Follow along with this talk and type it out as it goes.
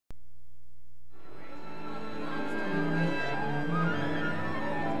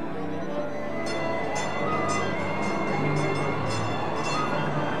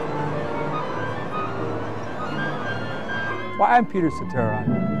I'm Peter Cetera,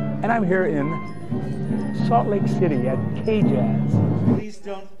 and I'm here in Salt Lake City at K-Jazz. Please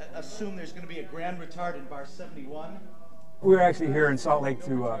don't assume there's going to be a grand retard in bar 71. We're actually here in Salt Lake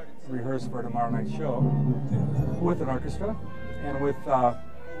to rehearse for tomorrow night's show with an orchestra and with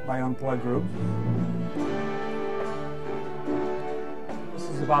my unplugged group. This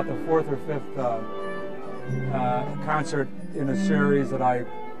is about the fourth or fifth concert in a series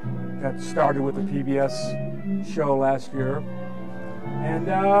that started with the PBS show last year.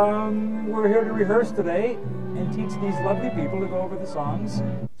 And we're here to rehearse today and teach these lovely people to go over the songs.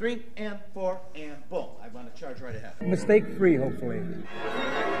 3 and 4 and boom. I want to charge right ahead. Mistake-free, hopefully.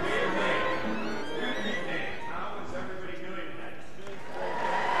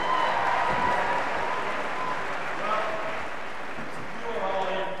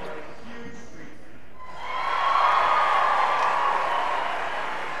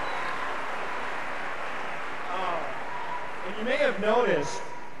 You may have noticed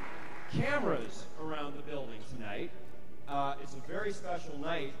cameras around the building tonight. It's a very special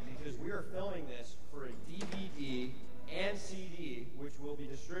night because we are filming this for a DVD and CD, which will be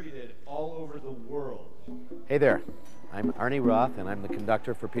distributed all over the world. Hey there, I'm Arnie Roth, and I'm the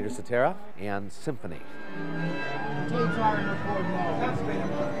conductor for Peter Cetera and Symphony.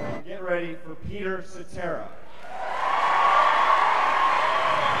 Get ready for Peter Cetera.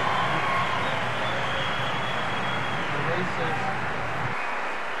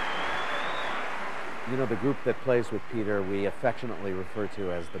 You know, the group that plays with Peter, we affectionately refer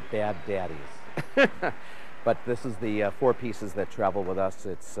to as the Bad Daddies. But this is the four pieces that travel with us.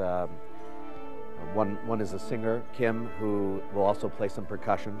 It's one is a singer, Kim, who will also play some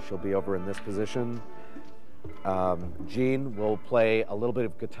percussion. She'll be over in this position. Jean will play a little bit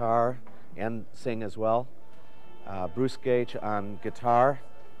of guitar and sing as well. Bruce Gage on guitar,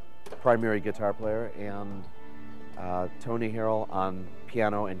 primary guitar player, and Tony Harrell on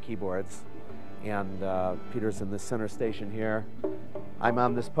piano and keyboards. And Peter's in this center station here. I'm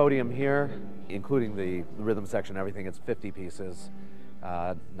on this podium here, including the rhythm section, everything. It's 50 pieces,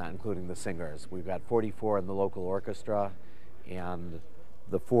 not including the singers. We've got 44 in the local orchestra, and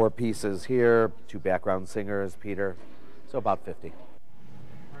the four pieces here, 2 background singers, Peter, so about 50.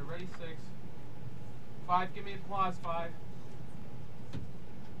 All right, ready, 6. 5, give me applause, 5.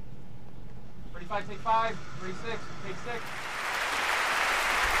 Ready, 5, take 5. Ready, 6, take 6.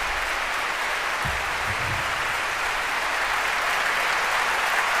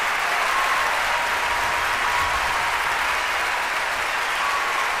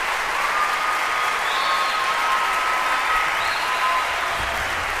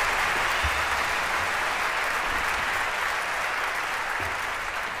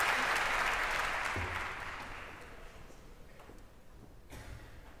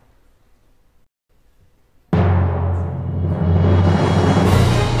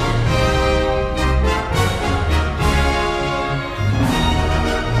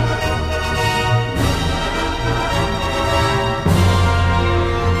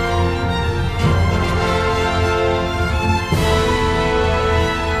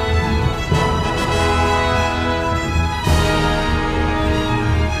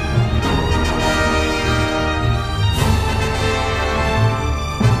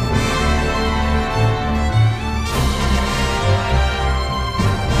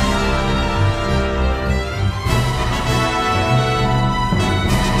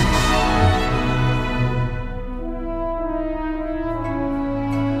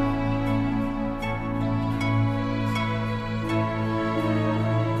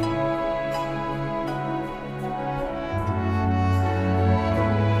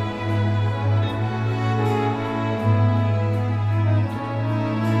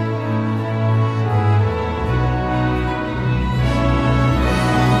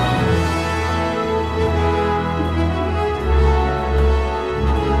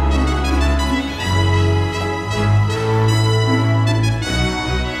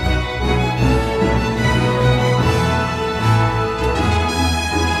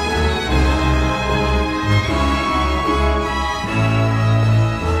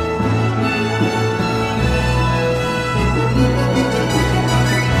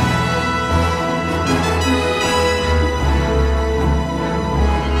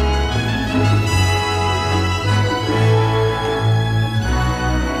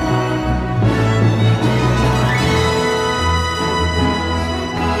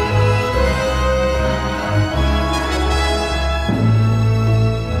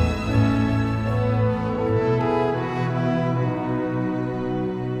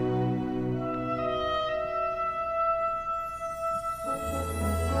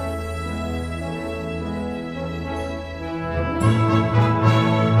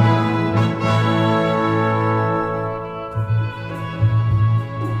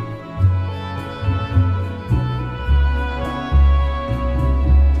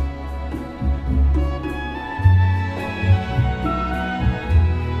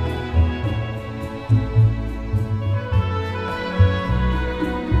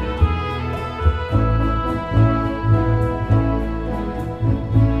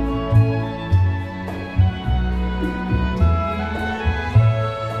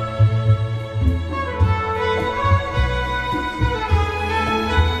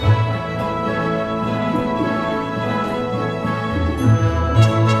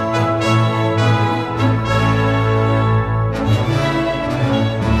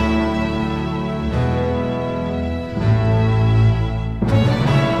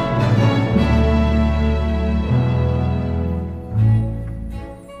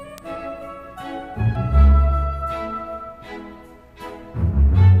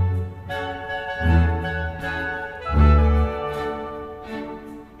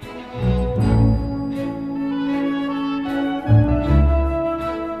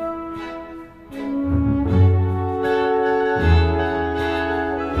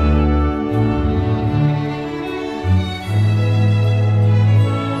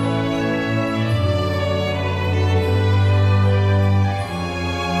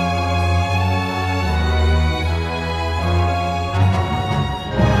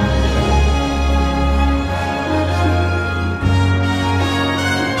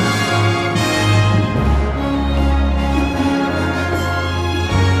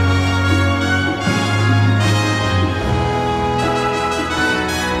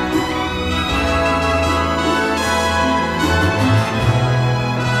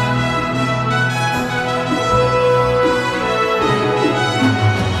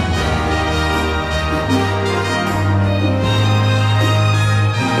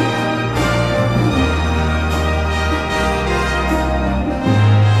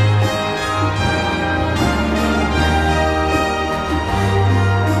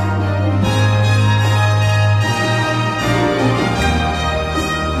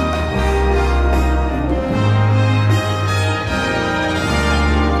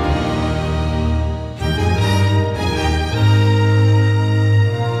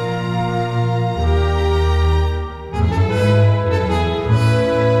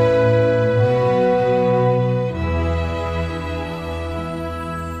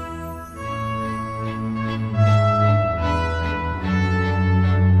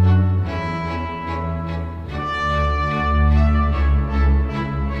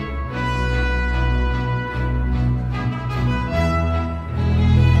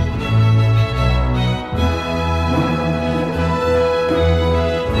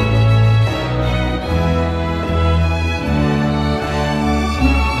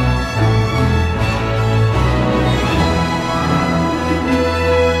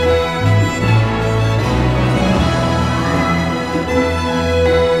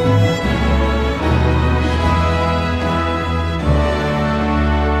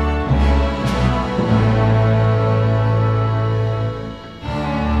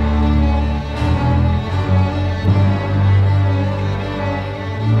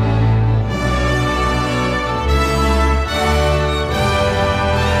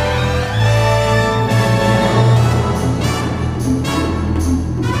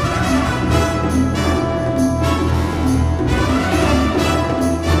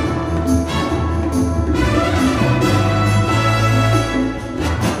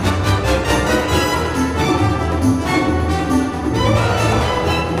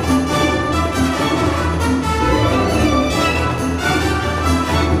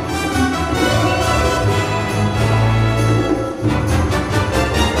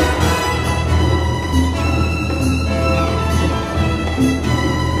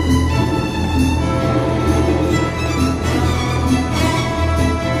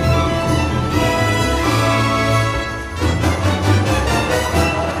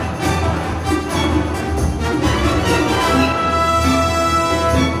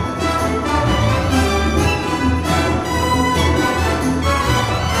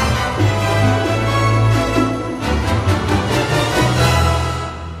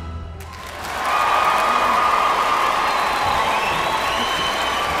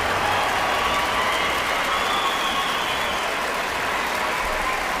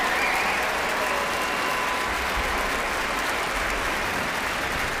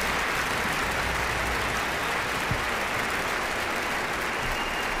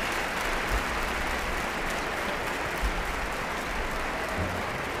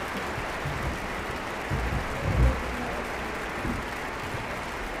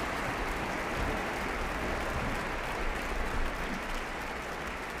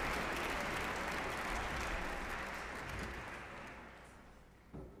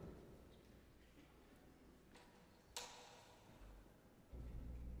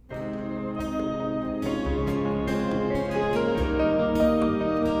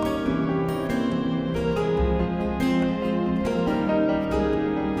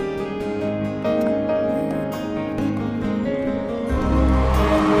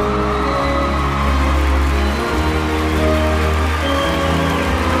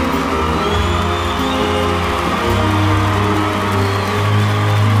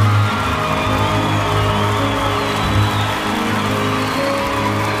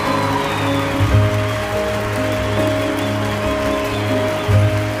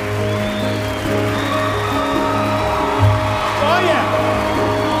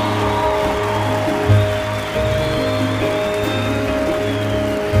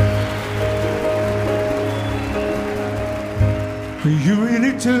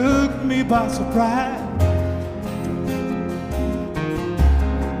 me by surprise.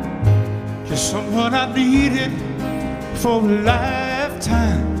 You're someone I needed for a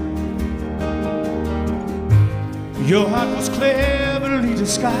lifetime. Your heart was cleverly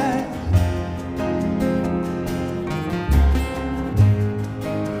disguised.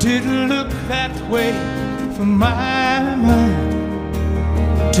 Didn't look that way from my mind.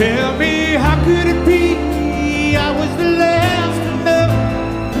 Tell me, how could it be I was the last to know?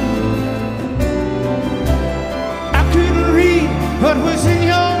 I couldn't read what was in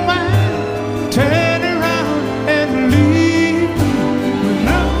your mind. Turn around and leave me with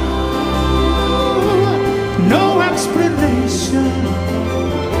no explanation.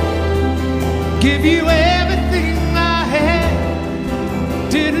 Give you everything I had.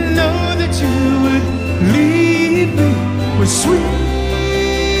 Didn't know that you would leave me with sweet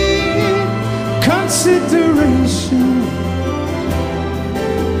consideration.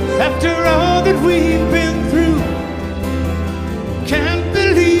 After all that we've been through, can't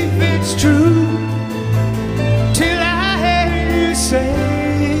believe it's true till I hear you say,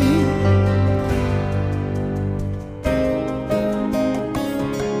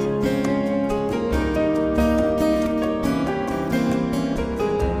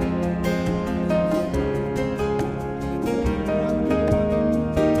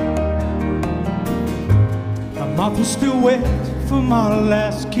 my mouth is still wet from our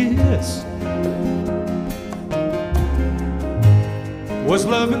last kiss. Was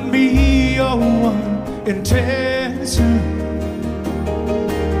loving me your one intention?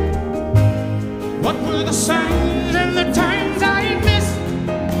 What were the signs and the times I had missed?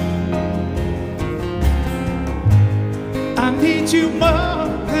 I need you more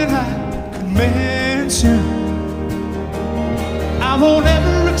than I could mention. I won't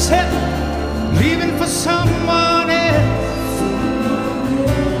ever accept leaving for someone else.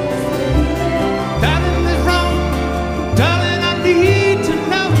 Darling, is wrong. Darling, I need to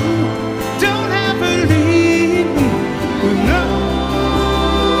know. Don't ever leave me with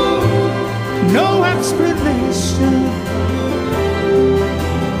no explanation.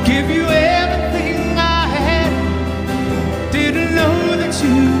 Give you everything I had. Didn't know that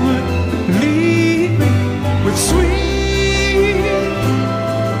you would leave me with sweet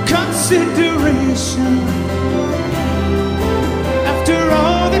consideration. After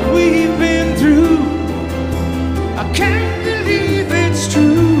all that we've been through, I can't believe it's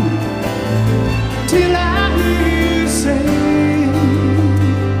true till I hear you say,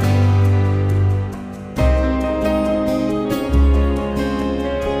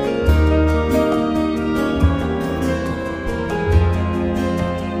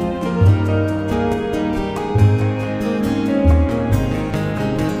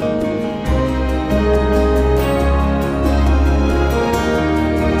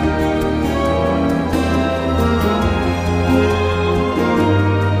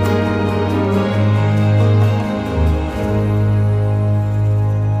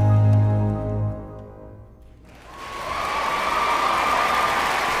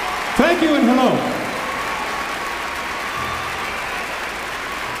 thank you and hello.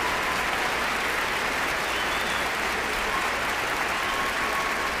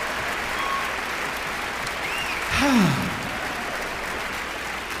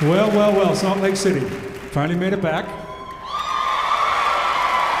 Well, Salt Lake City. Finally made it back.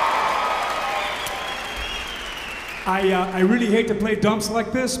 I really hate to play dumps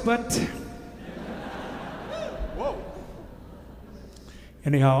like this, but whoa.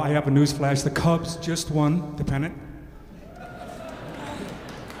 Anyhow, I have a news flash. The Cubs just won the pennant.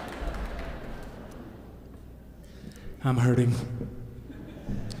 I'm hurting.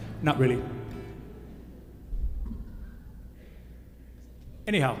 Not really.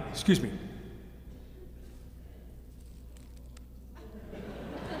 Anyhow, excuse me.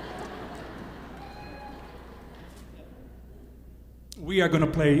 We are going to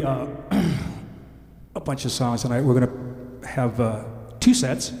play a bunch of songs tonight. We're going to have 2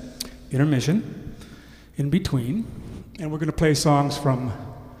 sets, intermission, in between, and we're going to play songs from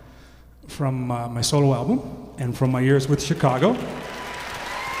my solo album and from my years with Chicago.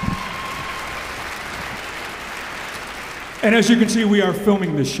 And as you can see, we are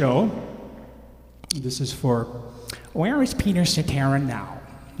filming this show. This is for Where is Peter Cetera Now?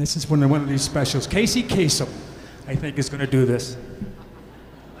 This is one of these specials. Casey Kasem, I think, is going to do this.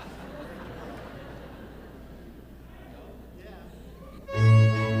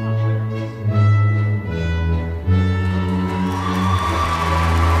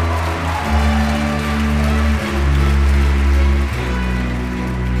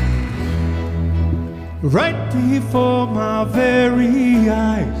 Right before my very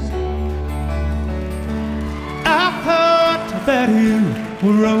eyes, that you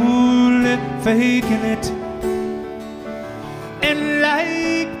were only faking it. And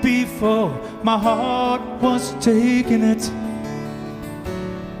like before, my heart was taking it.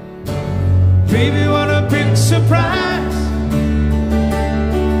 Baby, what a big surprise,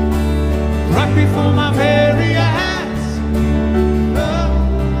 right before my very eyes. Oh.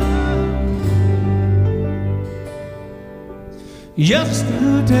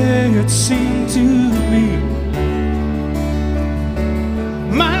 Yesterday it seemed to me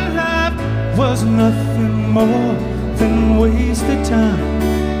my life was nothing more than wasted time.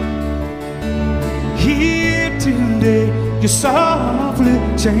 Here today, you softly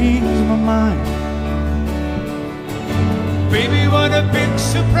changed my mind. Baby, what a big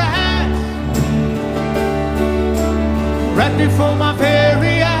surprise, right before my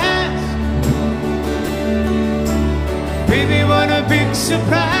very eyes. Baby, what a big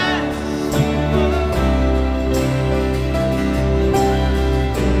surprise.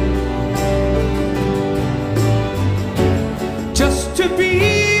 Just to be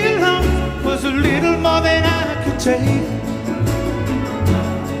alone was a little more than I could take.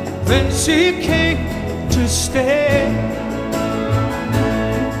 Then she came to stay.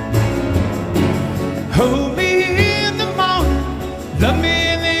 Hold me in the morning, love me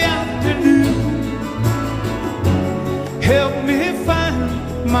in the afternoon, help me find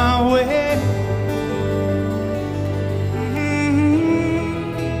my way.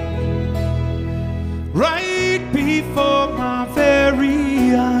 Right before my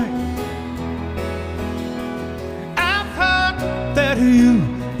very eyes, I've heard that you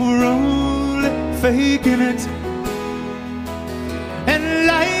were only faking it. And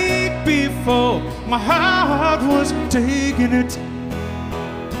like before, my heart was taking it.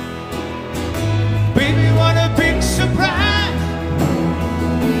 Baby, what a big surprise,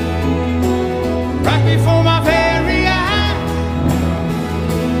 right before my very eyes.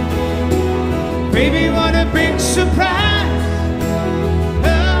 Baby, what a big surprise. Oh,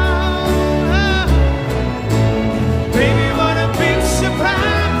 oh. Baby, what a big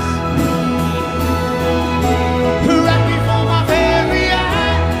surprise, right before my very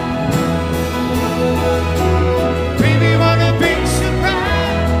eyes. Baby, what a big surprise.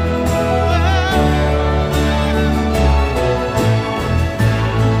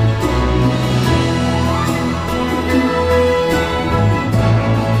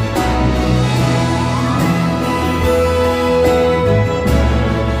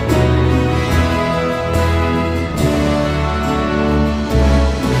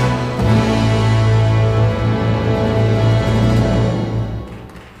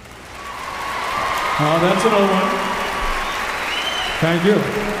 Oh, that's an old one. Thank you.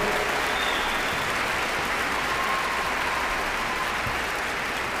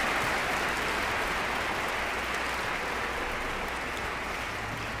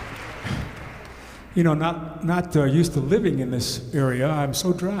 You know, not used to living in this area. I'm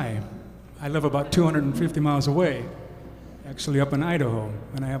so dry. I live about 250 miles away, actually up in Idaho,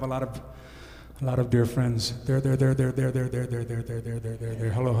 and I have a lot of dear friends. There.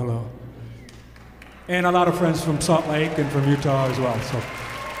 Hello, hello. And a lot of friends from Salt Lake and from Utah as well. So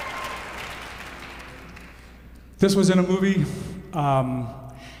this was in a movie.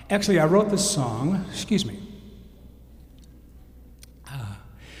 Actually, I wrote this song. Excuse me.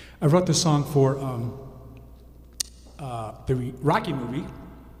 I wrote this song for the Rocky movie,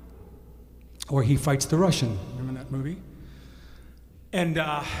 where he fights the Russian. Remember that movie? And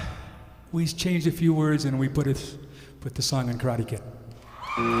we changed a few words and we put the song in Karate Kid.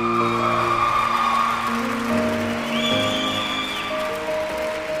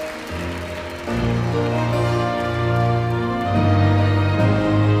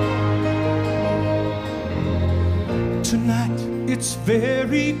 Tonight it's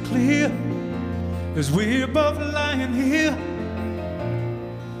very clear as we're both lying here.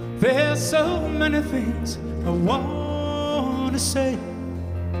 There's so many things I want to say.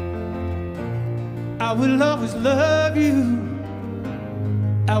 I will always love you.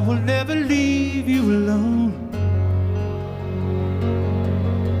 I will never leave you alone.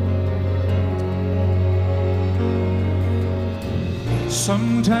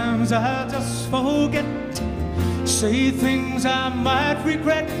 Sometimes I just forget, say things I might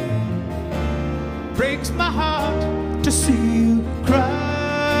regret. Breaks my heart to see you crying.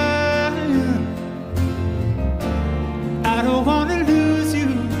 I don't want to lose you.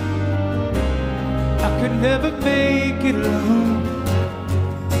 I could never make it alone.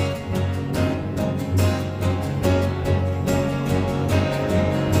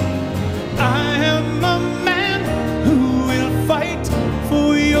 I am a man who will fight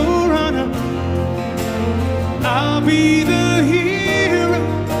for your honor. I'll be the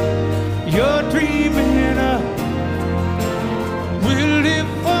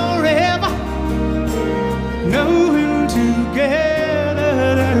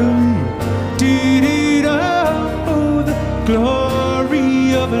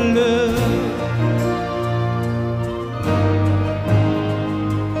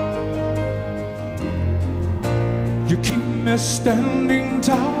You keep me standing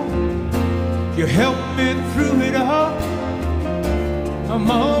tall. You help me through it all.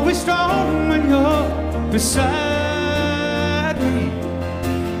 I'm always strong when you're beside me.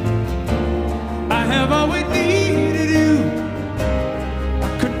 I have always needed you.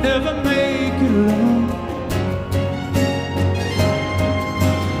 I could never make it alone.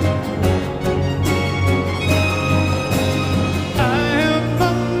 I am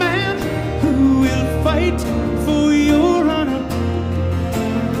a man who will fight for your honor.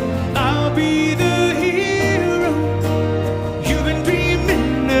 I'll be the hero you've been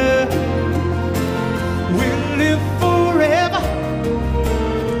dreaming of. We'll live forever,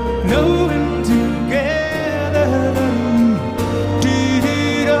 knowing together did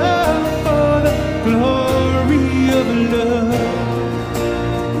it all for the glory of love.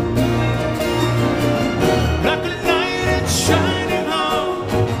 Like a knight that's shining on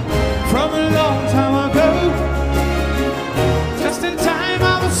from a long time ago. Just in time I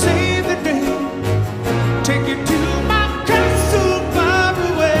will save the day. Take you to my castle far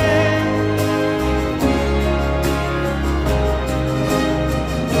away.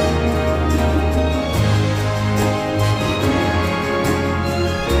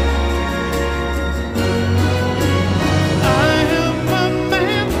 I am a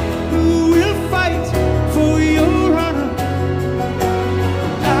man who will fight for your honor.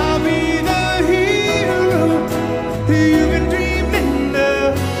 I'll be the hero you've been dreaming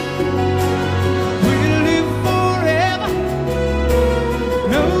of. We'll live forever,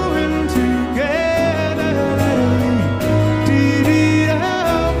 knowing together that we did it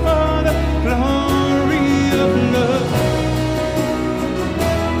all for the glory of love.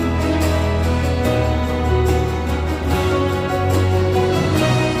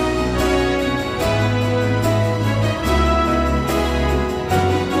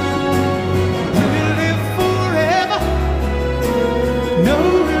 We'll live forever,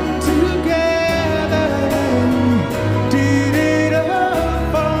 knowing together that we did it all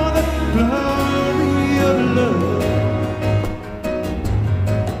for the glory of love.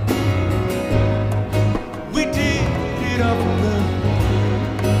 We did it all for love.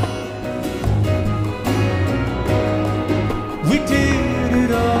 We did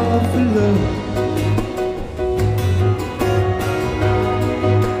it all for love.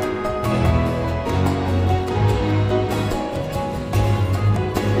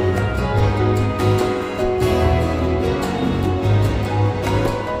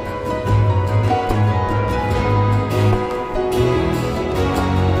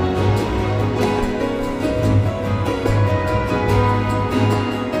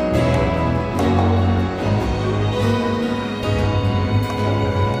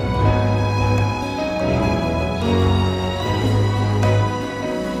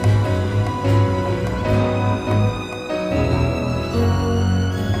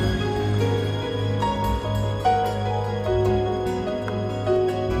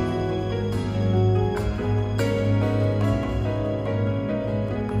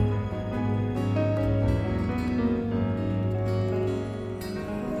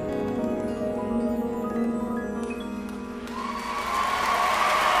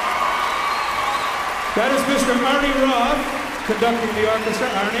 That is Mr. Arnie Roth conducting the orchestra.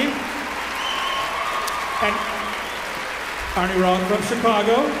 Arnie. And Arnie Roth from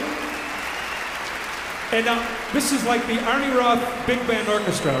Chicago. And now, this is like the Arnie Roth Big Band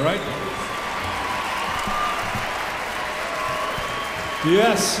Orchestra, right?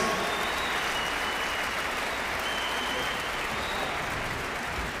 Yes.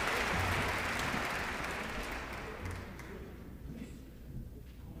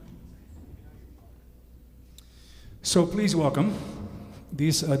 So please welcome.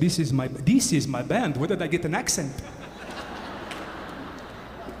 This is my band. Where did I get an accent?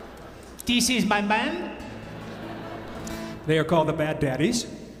 This is my band. They are called the Bad Daddies.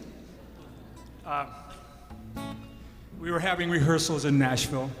 We were having rehearsals in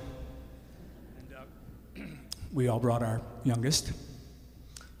Nashville, and we all brought our youngest,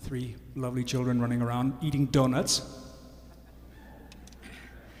 3 lovely children running around eating donuts,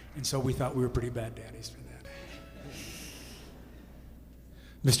 and so we thought we were pretty bad daddies for that.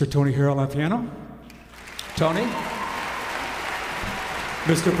 Mr. Tony Harrell on piano. Tony.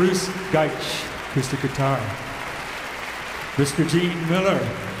 Mr. Bruce Geich, acoustic guitar. Mr. Gene Miller,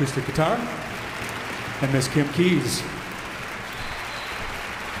 acoustic guitar. And Miss Kim Keys.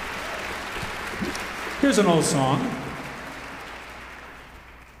 Here's an old song.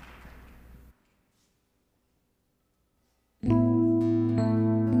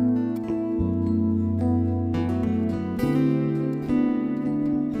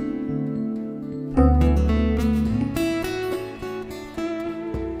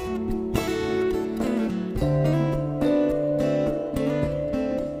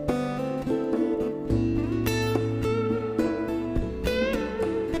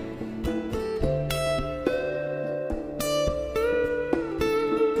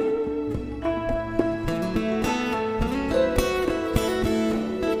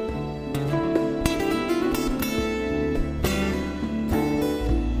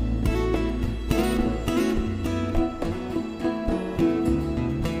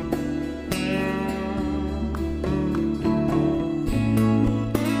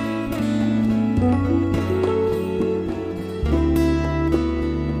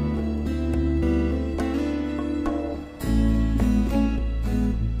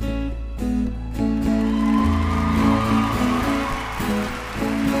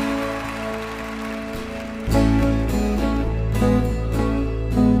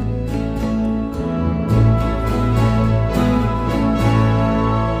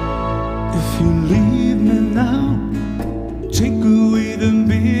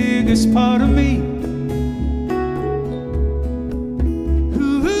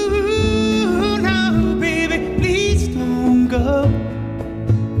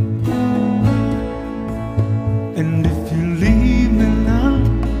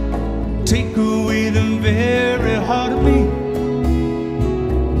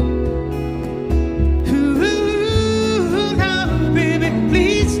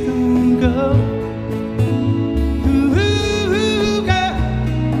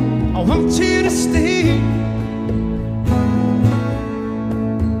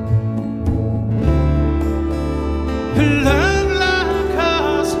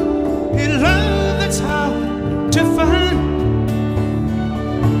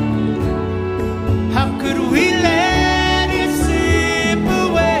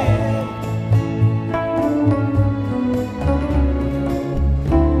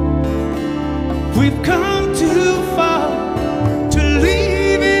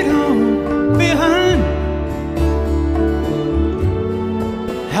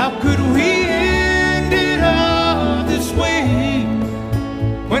 How could we end it all this way?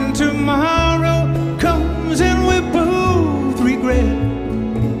 When tomorrow comes and we both regret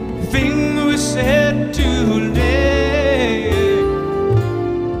the thing we said today.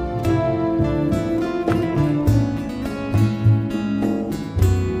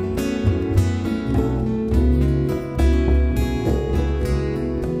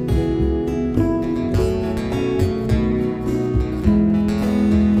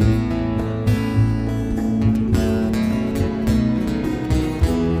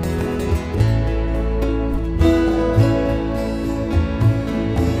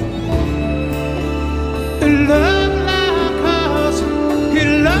 Love like ours, a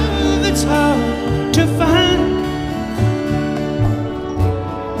love that's hard to find.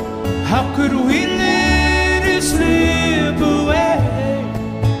 How could we let it slip away?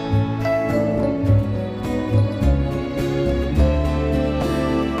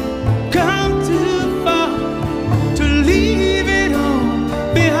 Come too far to leave it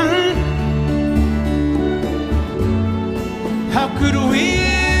all behind. How could we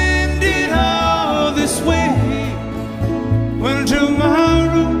end it all this way? When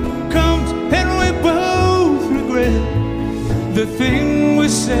tomorrow comes and we both regret the thing we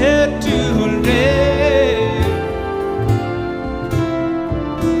said today.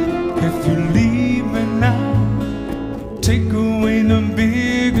 If you leave me now, take away the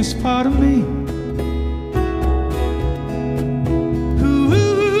biggest part of me.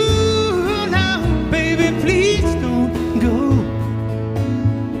 Ooh, now, baby, please don't go.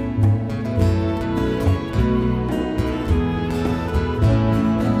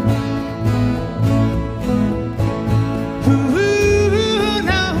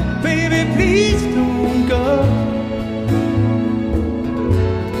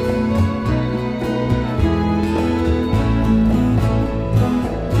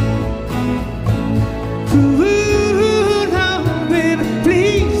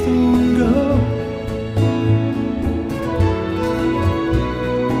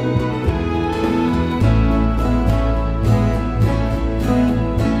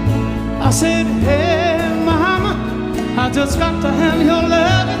 I said, hey, mama, I just got to have your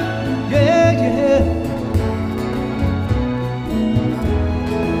loving, yeah, yeah.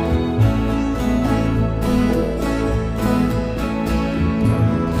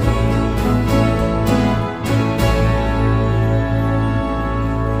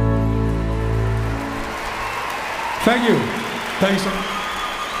 Thank you. Thanks so much.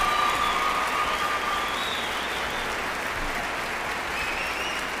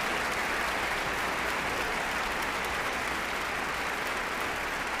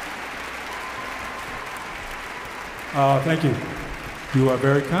 Thank you. You are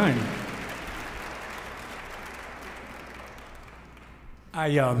very kind. I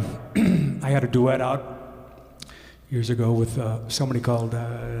had a duet out years ago with somebody called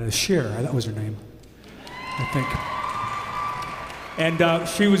Cher. That was her name, I think. And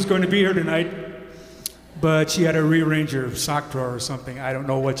she was going to be here tonight, but she had to rearrange her sock drawer or something. I don't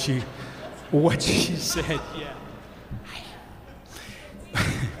know what she said. Yeah.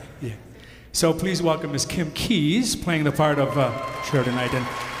 Yeah. So please welcome Miss Kim Keys, playing the part of Cher tonight. And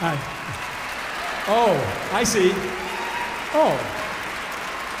oh, I see. Oh.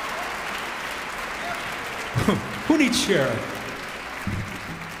 Who needs Cher?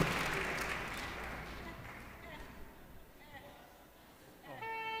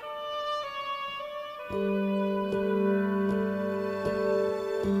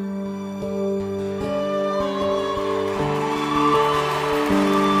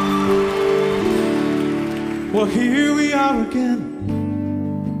 Well, here we are again.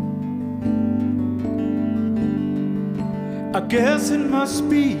 I guess it must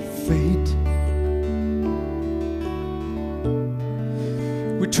be fate.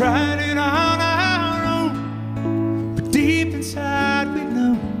 We tried it on our own, but deep inside we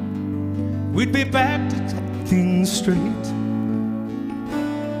know we'd be back to set things straight.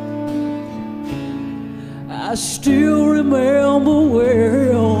 I still remember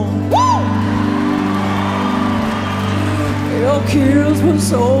well. Your kiss was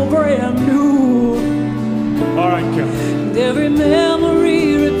so brand new. All right, Kim. Every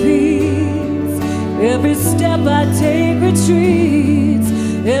memory repeats. Every step I take retreats.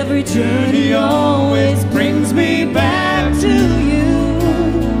 Every journey always brings me back to you.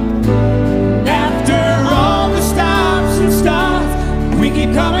 After all the stops and starts, we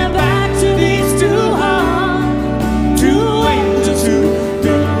keep coming back to these two hearts. Two angels who've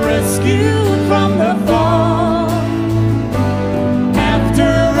been rescued from the fall.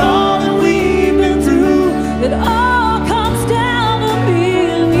 It all comes down to me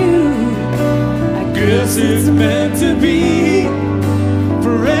and guess it's meant to be.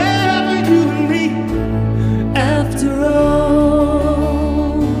 Forever you and me. After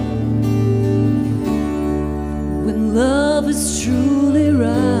all, when love is truly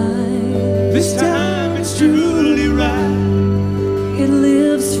right, this time it's truly right. It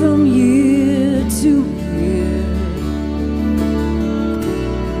lives from year to year.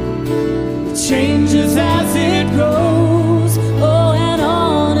 It changes as it grows. Oh, and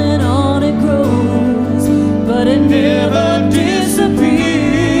on it grows. But it never disappears.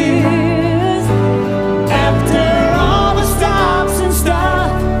 After all the stops and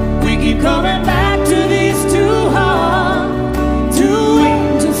starts, we keep coming back to these two hearts. Two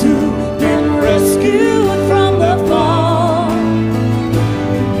angels who've been rescued from the fall.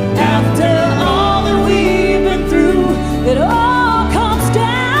 After all that we've been through, it all comes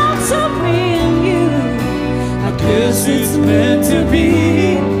down to me and you. I guess it's meant to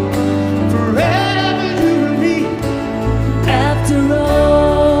be. Forever you and me. After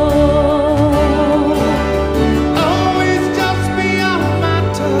all, always just beyond my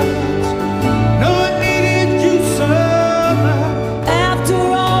touch. No, it needed you so much. After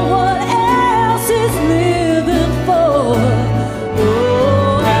all, what else is living for?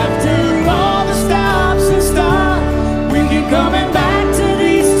 Oh, after all the stops and starts, we keep coming back to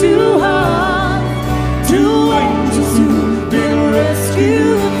these two hearts. Two angels who've been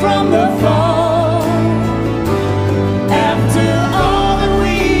rescued from the fall. After all that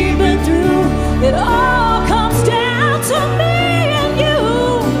we've been through, it all comes down to me and you.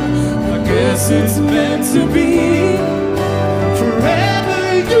 I guess it's meant to be. Forever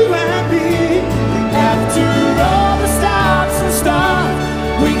you and me. After all the stops and starts,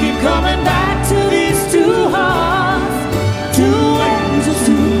 we keep coming back to these two hearts. Two angels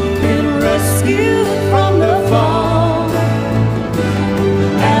who've been rescued from the fall.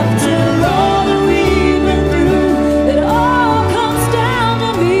 After all that we've been through, it all comes down to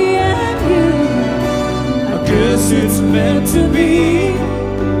me and you. I guess it's meant to be.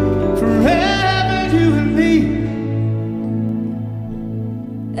 Forever you and me.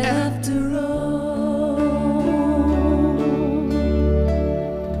 After all.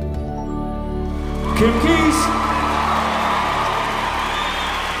 Kim Keys.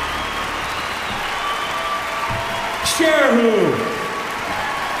 Share who?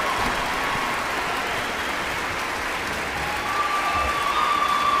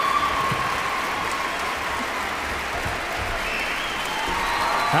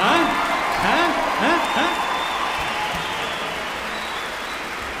 Huh?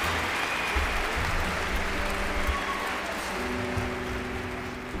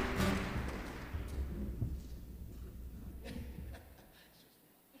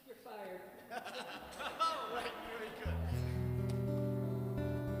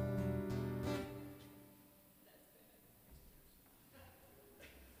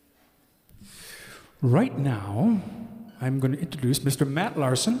 Right now, I'm going to introduce Mr. Matt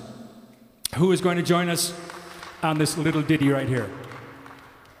Larson, who is going to join us on this little ditty right here.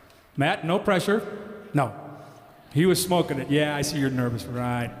 Matt, no pressure. No. He was smoking it. Yeah, I see you're nervous.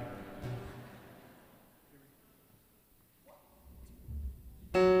 Right.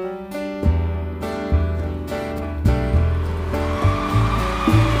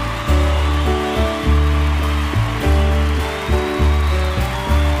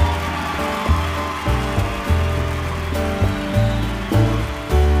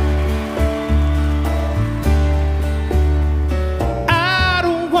 I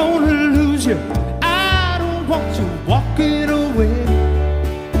don't want to lose you. I don't want you walking away.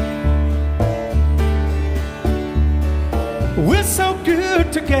 We're so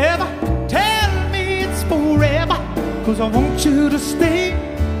good together. Tell me it's forever, 'cause I want you to stay.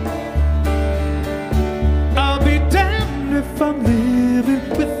 I'll be damned if I'm living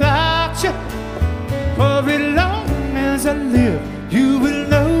without you. For as long as I live, you will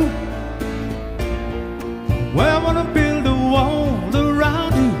know. Well, I wanna build a wall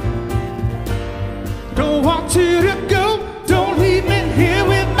around you. Don't want you to go. Don't leave me here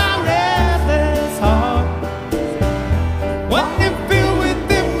with my restless heart. When you're filled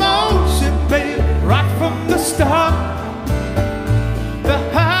with emotion, babe, right from the start. The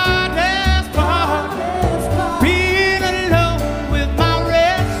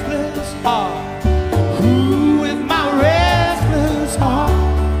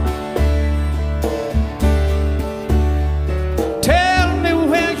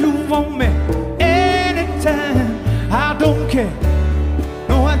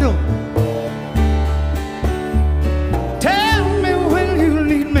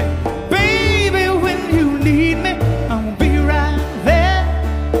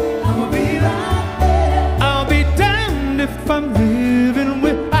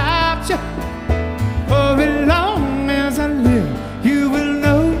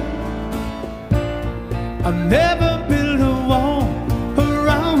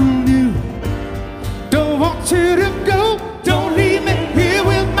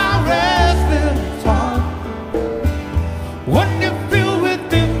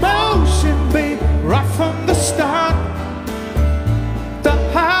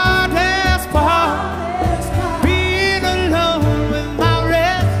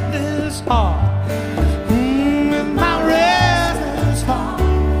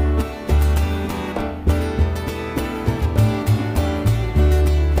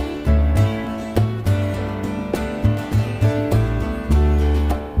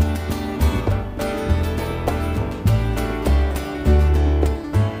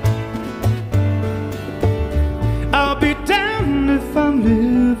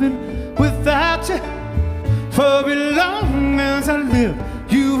living without you. For as long as I live,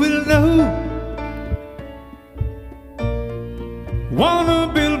 you will know.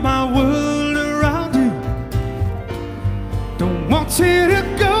 Wanna build my world around you. Don't want you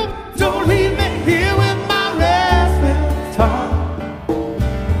to go. Don't leave me here with my restless heart.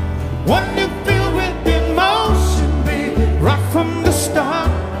 When you feel with emotion, baby, right from the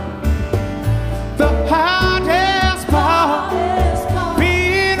start. The hardest part,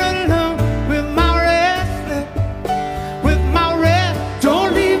 being alone with my restless,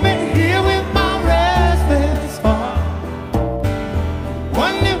 don't leave me here with my restless heart.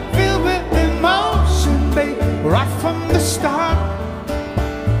 When you feel with emotion, baby, right from the start.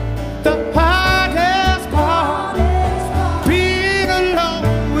 The hardest part, being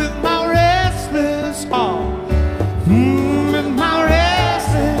alone with my restless heart. With my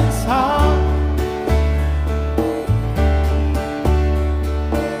restless heart.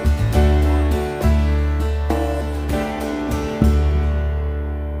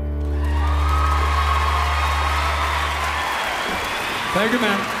 Thank you,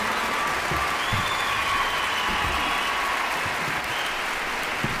 man.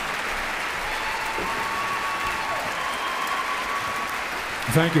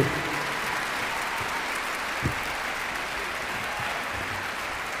 Thank you.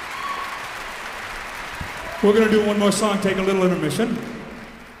 We're going to do one more song, take a little intermission.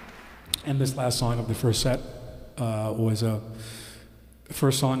 And this last song of the first set was the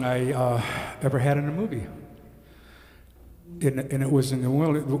first song I ever had in a movie. And it was in,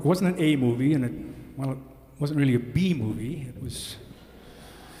 well, it wasn't an A movie, and it wasn't really a B movie. It was,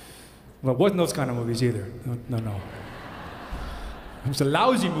 well, it wasn't those kind of movies either. No. It was a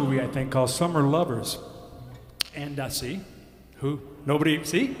lousy movie, I think, called Summer Lovers. And see, who? Nobody,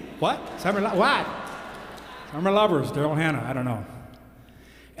 see? What? What? Summer Lovers, Daryl Hannah, I don't know.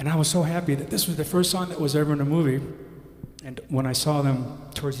 And I was so happy that this was the first song that was ever in a movie. And when I saw them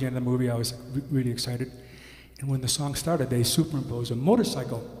towards the end of the movie, I was really excited. And when the song started, they superimposed a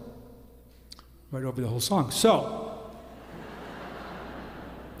motorcycle right over the whole song. So,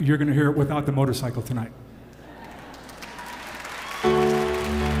 you're going to hear it without the motorcycle tonight.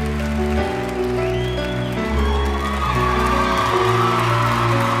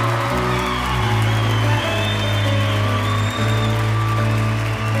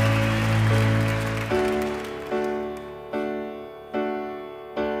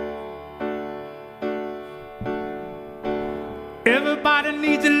 Everybody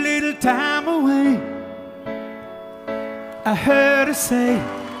needs a little time away, I heard her say,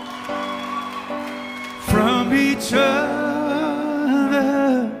 from each other.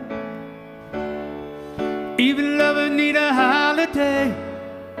 Even lovers need a holiday,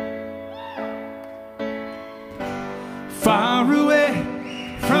 far away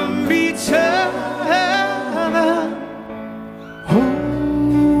from each other.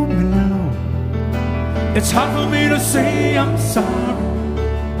 Hold me now. It's hard for me to say I'm sorry.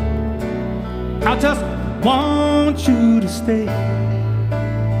 I just want you to stay.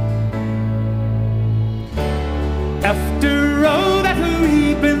 After all that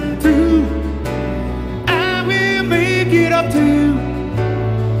we've been through, I will make it up to you.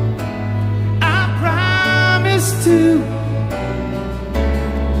 I promise to.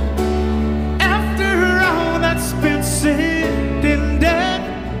 After all that's been said and done,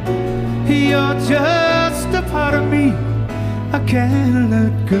 you're just a part of me I can't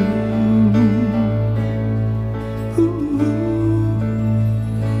let go.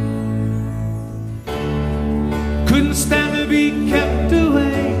 Couldn't stand to be kept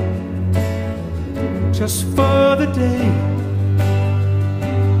away just for the day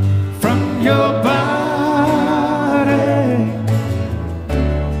from your body.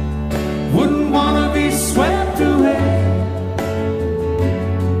 Wouldn't wanna be swept away,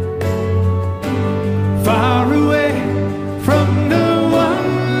 far away from the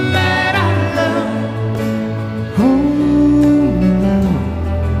one that I love. Oh, no.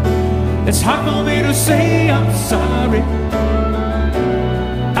 It's hard for me to say I'm sorry.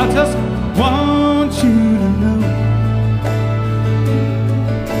 I just want you to know.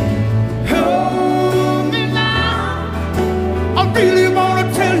 Hold me now. I really want to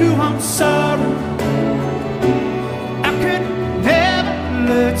tell you I'm sorry. I could never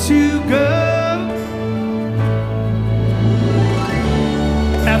let you go.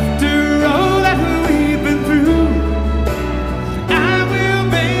 After all that we've been through, I will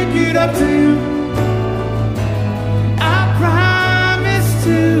make it up to you. I promise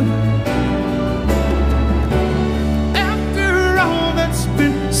to. After all that's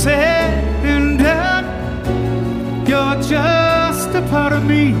been said and done, you're just a part of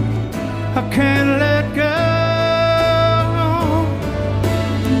me I can't let go.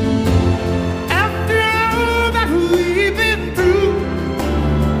 After all that we've been through,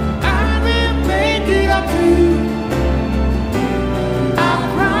 I will make it up to you. I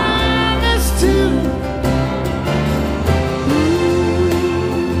promise to.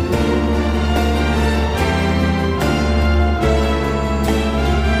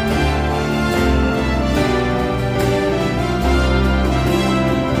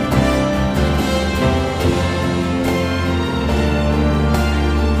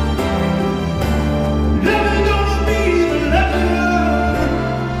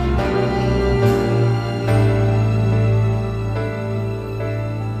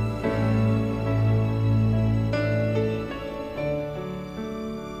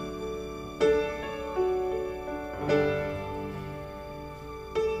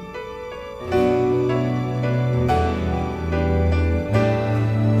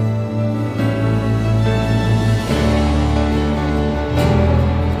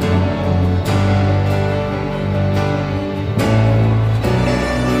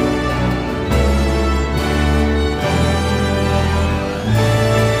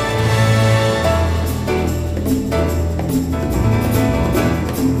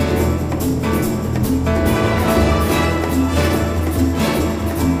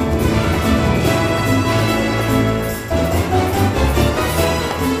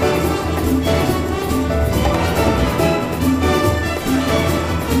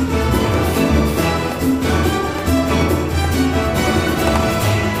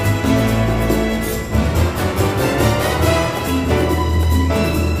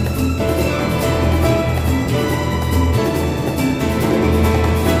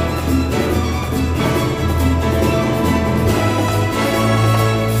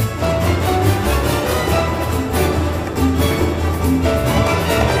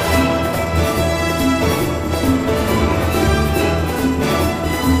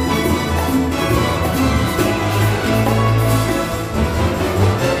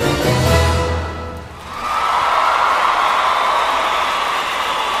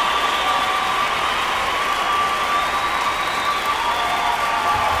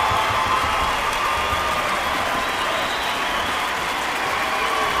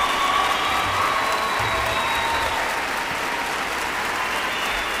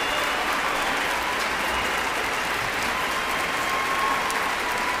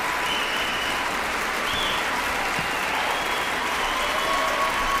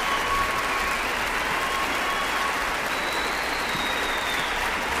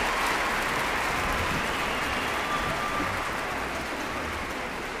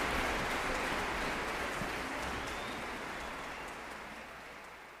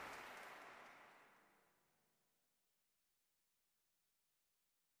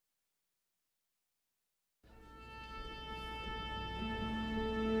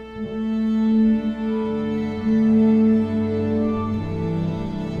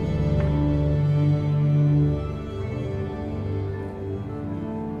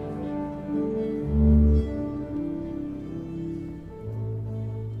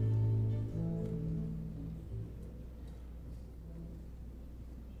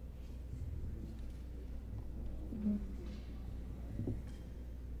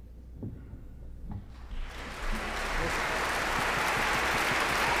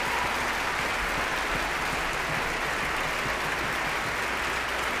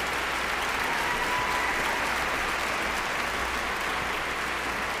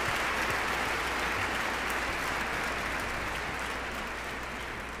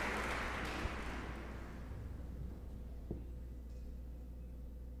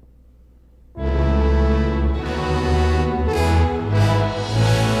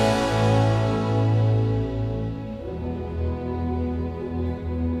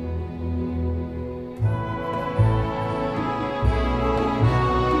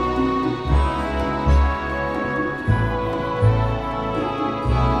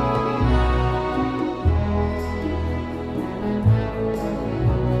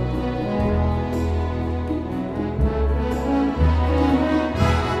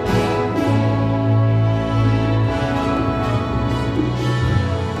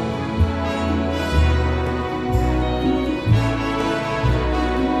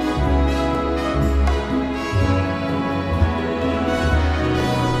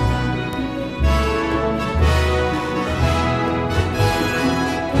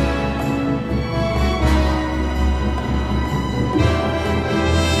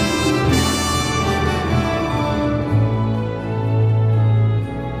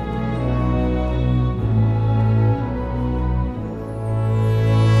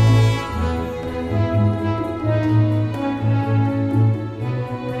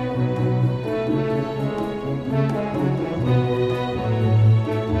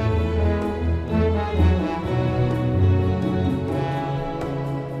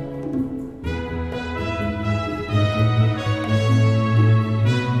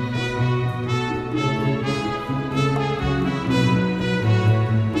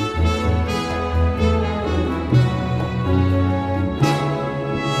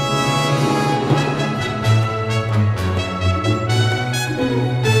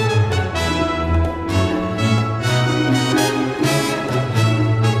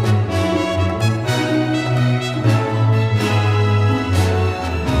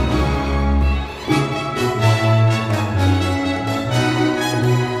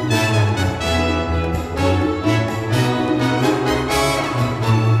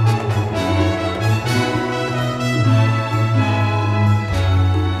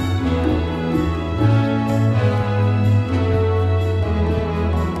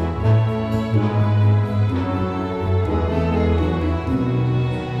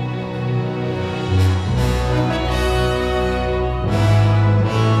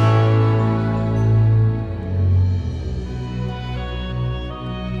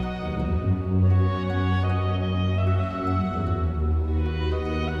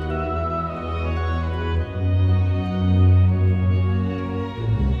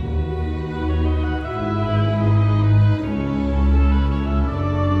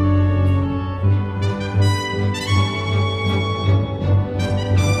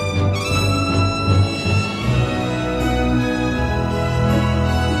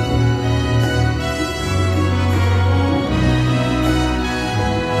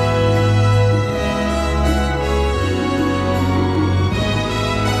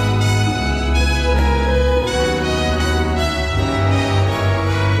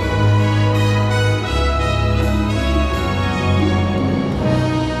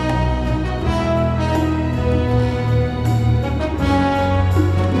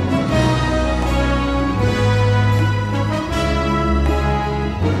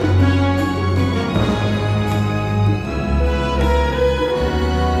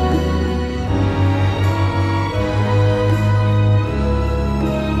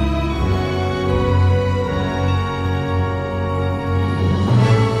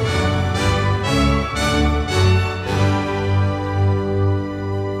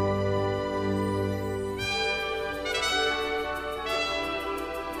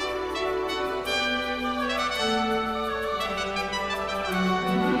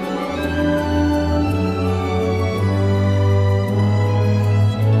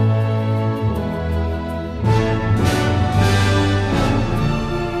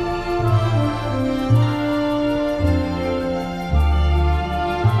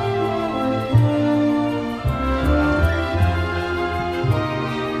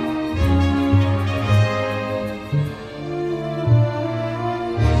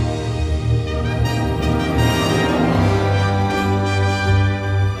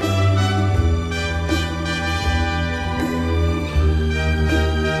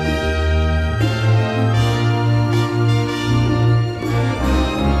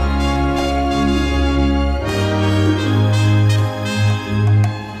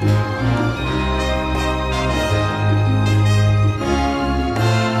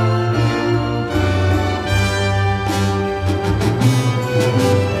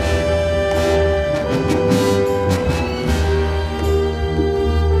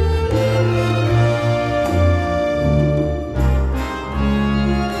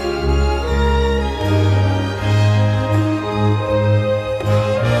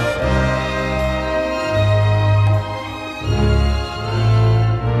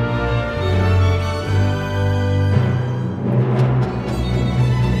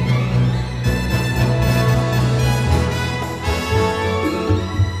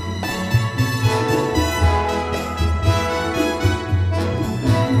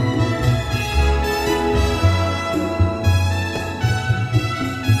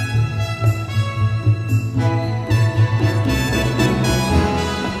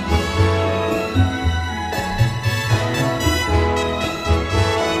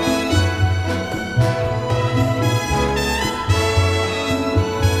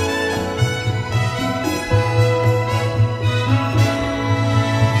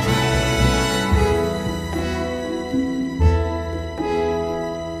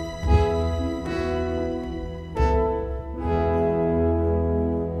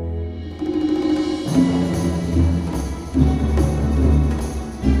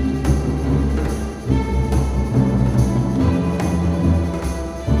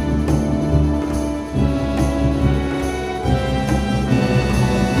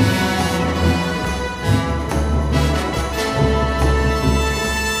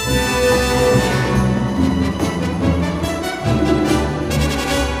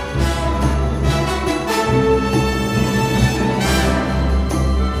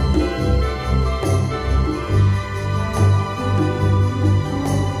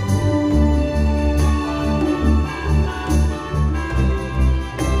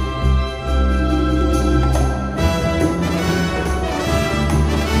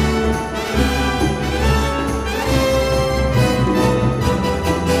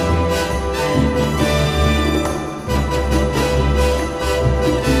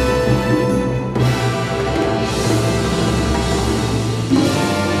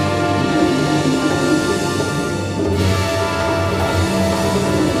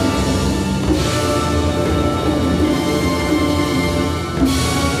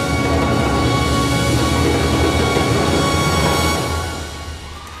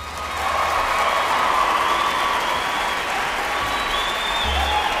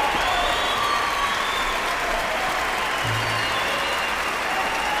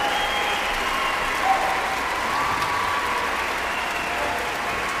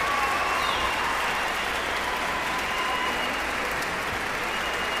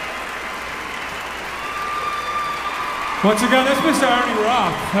 Once again, that's Mr. Arnie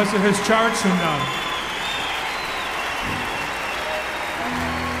Roth. That's his charts and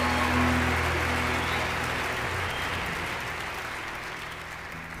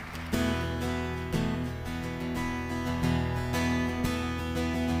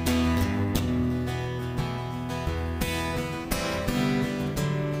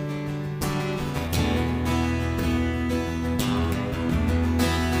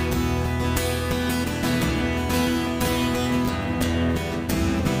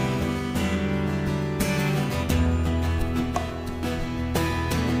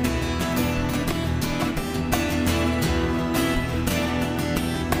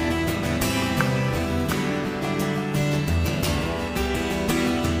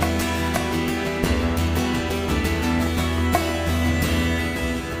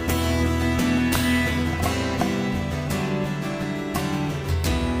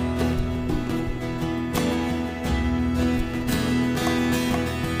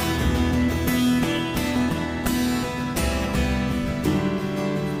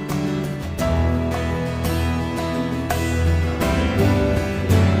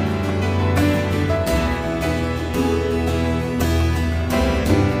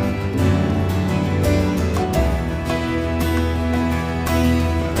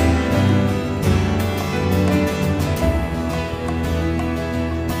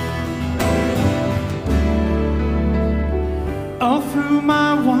all through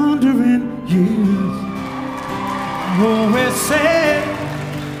my wandering years, always said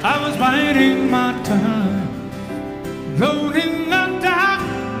I was biding my time. Alone in the dark,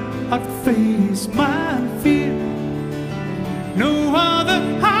 I'd face my fear. No other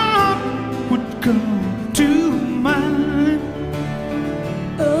heart would come to mind.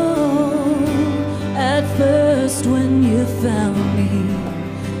 Oh, at first when you found me,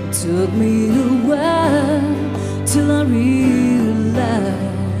 took me a while till I realized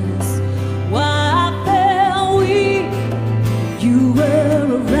why I felt weak. You were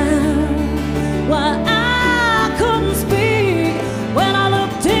around, why I couldn't speak when I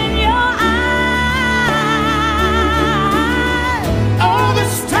looked in your eyes. All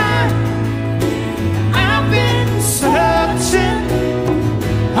this time I've been searching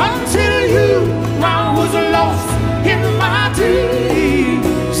until you, I was lost in my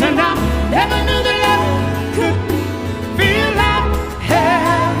dreams, and I never knew that love could feel like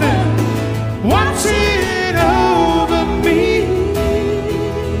heaven watching over me.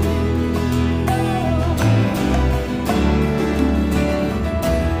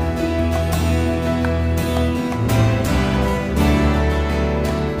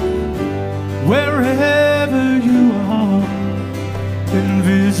 Wherever you are,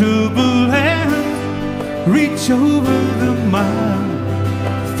 invisible hands reach over the mile.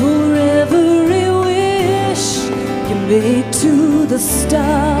 For every wish you make to the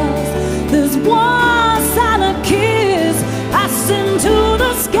stars, there's one silent kiss I send to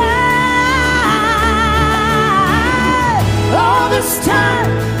the sky. All this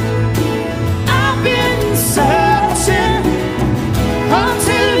time I've been searching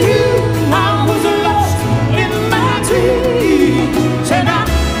until you, I was lost in my dreams, and I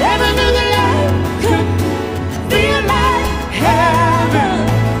never knew that love could feel like heaven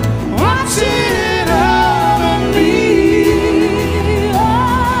watching over me. Oh,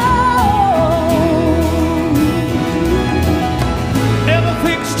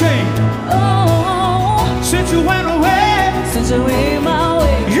 Everything's changed oh, since you went away. since you went my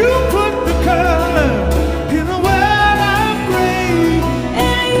way, You put the color in a world of gray.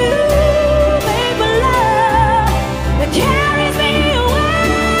 and you make my love that carries me away.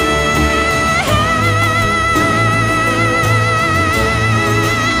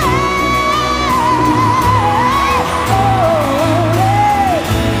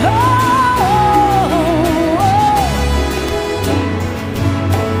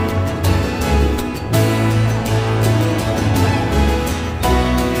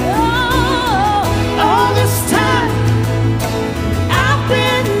 All this time I've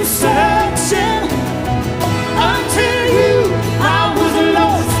been searching until you, I was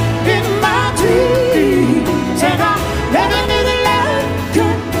lost in my dreams, and I never knew that love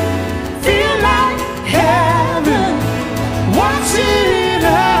could feel like heaven watching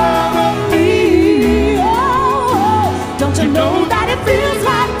over me. Oh, don't you know that it feels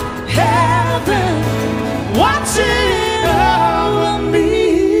like Heaven watching over me.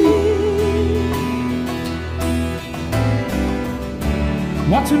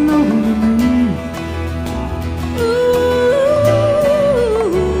 Watching over me.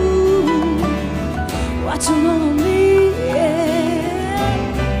 ooh, watching over me,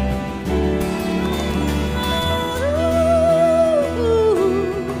 yeah. Ooh.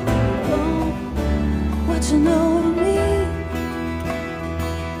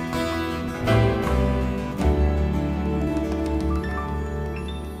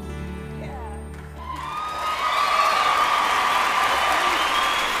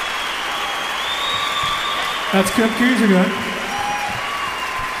 That's good keys again.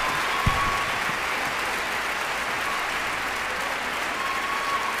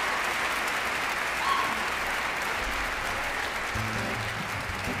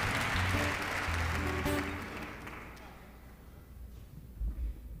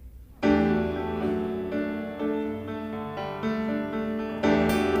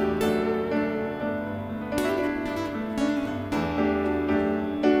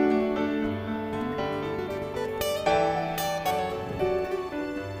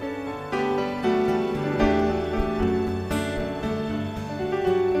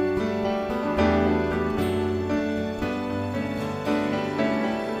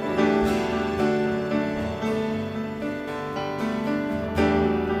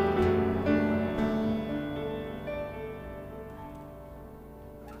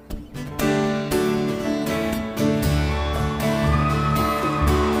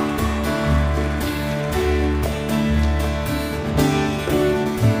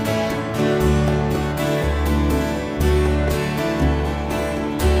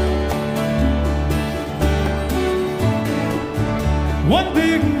 One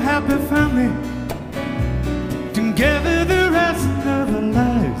big and happy family, together the rest of our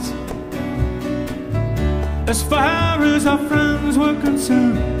lives. As far as our friends were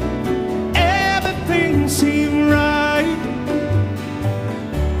concerned, everything seemed right.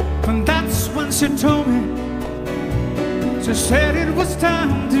 And that's when she told me, she said it was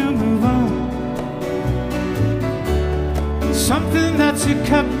time to move on. Something that she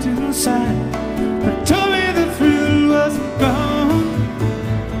kept inside, but told me the thrill was gone.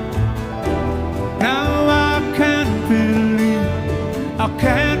 Now I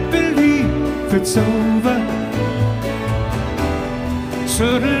can't believe it's over.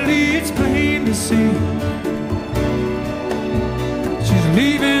 Suddenly it's plain to see she's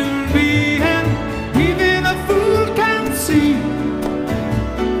leaving me, and even a fool can see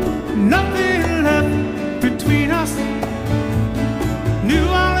nothing left between us. Knew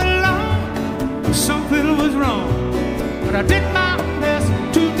all along something was wrong, but I did my best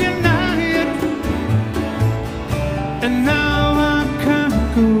to deny it. And now I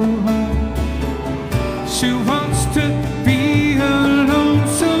can't go home. She wants to be alone,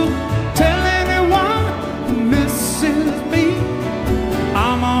 so tell anyone who misses me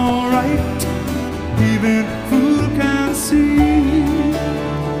I'm alright, even a fool can see.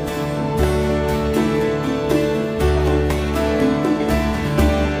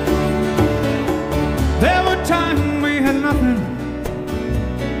 There were times we had nothing,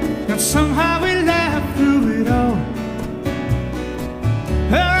 and somehow we laughed through it all.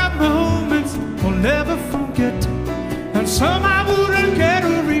 There are moments we'll never forget, and some I wouldn't care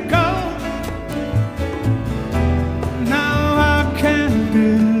to recall. Now I can't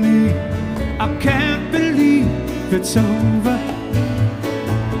believe it's over.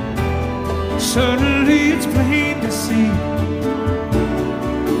 Suddenly it's plain to see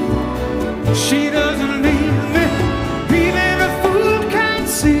she doesn't need me, even a fool can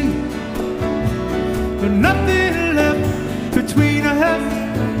see. But nothing left between us.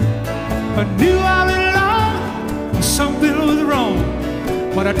 I knew all along something was wrong,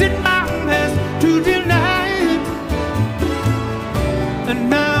 but I did my best to deny it. And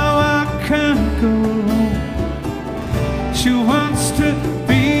now I can't go home. She wants to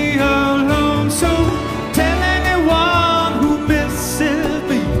be alone, so tell anyone who misses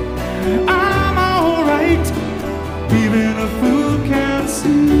me I'm alright, even a fool can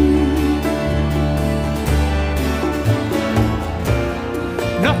see.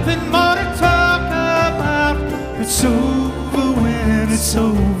 Nothing more to talk about. It's over when it's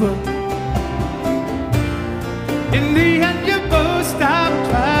over. In the end you both stop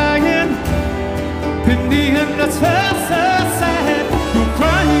trying. In the end that's so sad, you're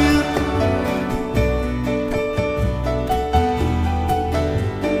crying.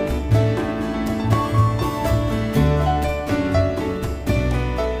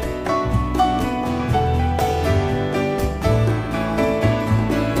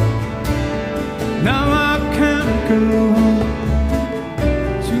 Now I can't go home.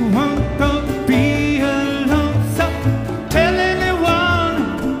 She won't go be alone, so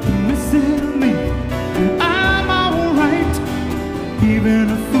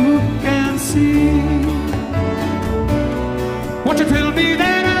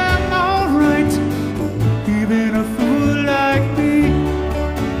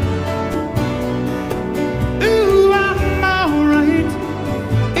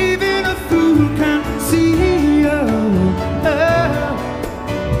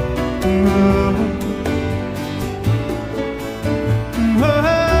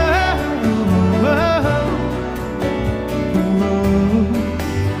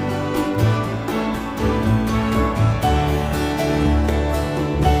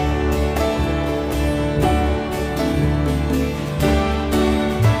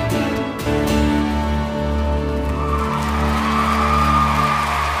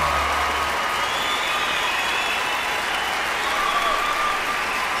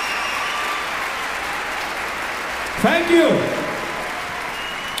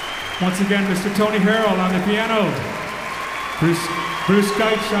Once again, Mr. Tony Harrell on the piano, Bruce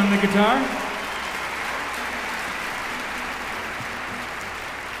Geitch on the guitar.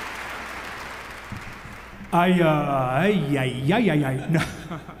 No.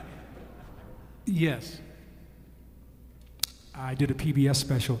 Yes. I did a PBS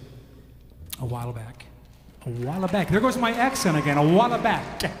special a while back. There goes my accent again, a while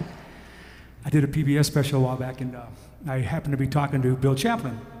back. I did a PBS special a while back, and I happened to be talking to Bill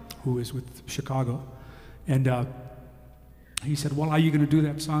Chaplin, who is with Chicago, and he said, well, are you going to do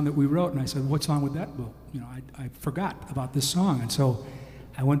that song that we wrote? And I said, what song would that be? You know, I forgot about this song, and so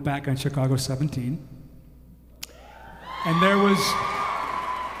I went back on Chicago 17, and there was,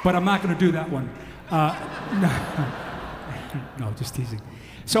 but I'm not going to do that one. No, just teasing.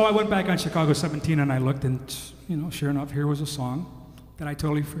 So I went back on Chicago 17 and I looked, and you know, sure enough, here was a song that I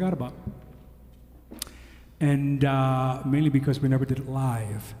totally forgot about. And mainly because we never did it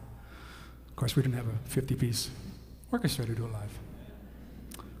live. Of course, we didn't have a 50-piece orchestra to do it live.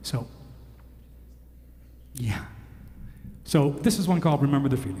 So, yeah. So this is one called Remember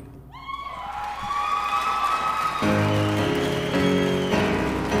the Feeling.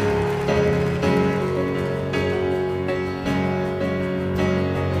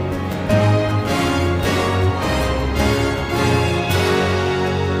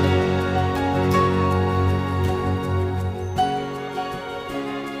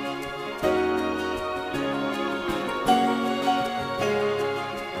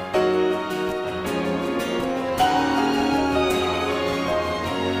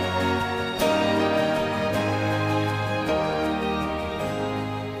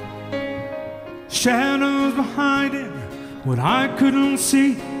 Shadows behind him, what I couldn't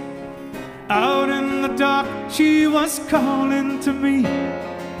see. Out in the dark, she was calling to me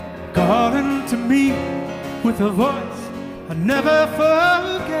with a voice I'd never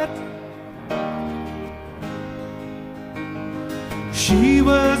forget. She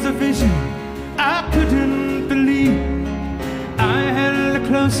was a vision I couldn't believe. I held her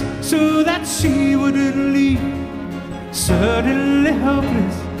close so that she wouldn't leave. Suddenly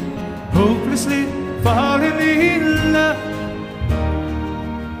hopelessly falling in love.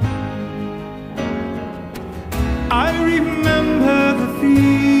 I remember the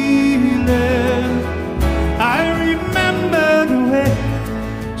feeling, I remember the way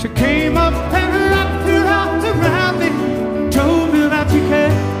she came up and wrapped her arms around me, told me that she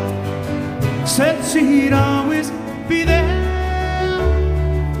cared, said she'd always be there,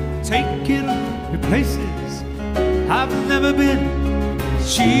 taking me places I've never been.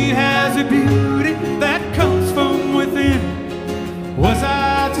 She has a beauty that comes from within. Was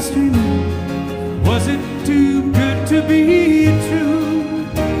I just dreaming? Was it too good to be true?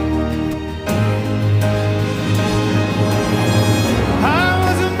 I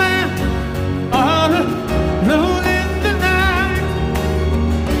was a man all alone in the night.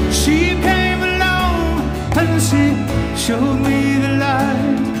 She came along and she showed me the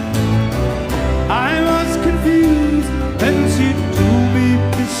light. I was confused and she told me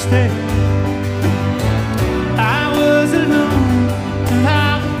to stay. I was alone and I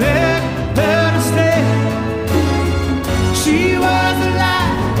begged her to stay. She was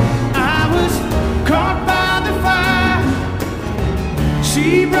alive, I was caught by the fire.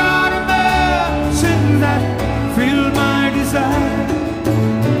 She brought emotion that filled my desire.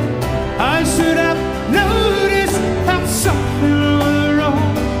 I should have noticed that something was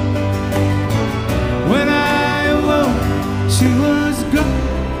wrong. When I awoke, she was gone.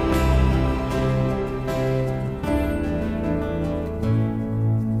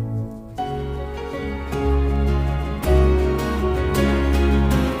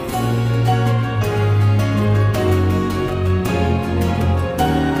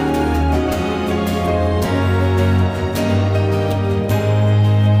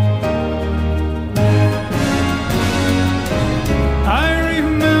 I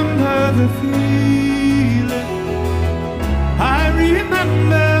remember the feeling, I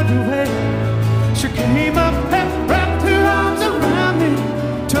remember the way she came up and wrapped her arms around me,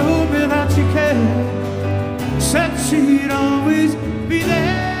 told me that she cared, said she'd always be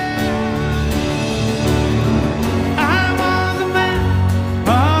there. I was a man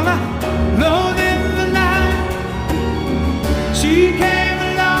all alone in the night. She came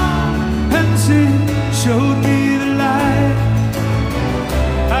along and she showed me the light.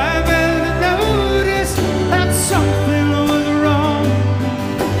 I better notice that something was wrong.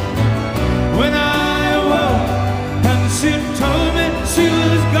 When I awoke,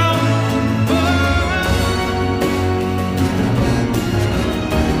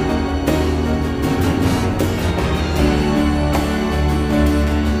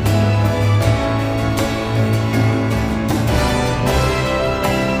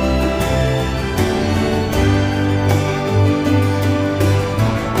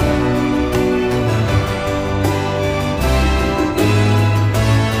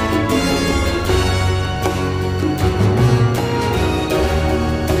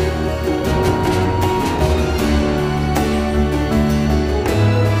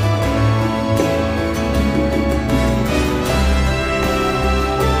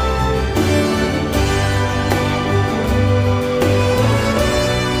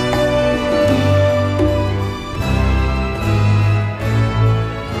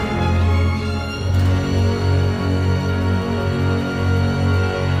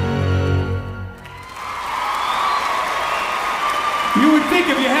 You would think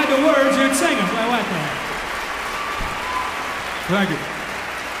if you had the words, you'd sing them. I like that. Thank you.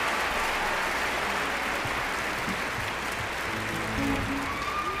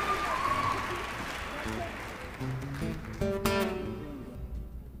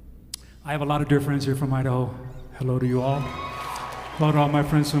 I have a lot of dear friends here from Idaho. Hello to you all. Hello to all my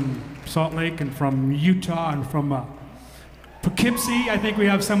friends from Salt Lake and from Utah and from Poughkeepsie. I think we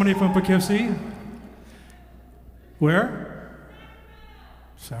have somebody from Poughkeepsie. Where?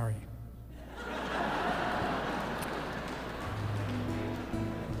 Sorry.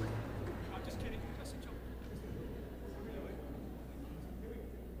 I'm just kidding.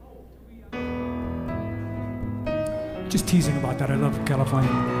 Just teasing about that. I love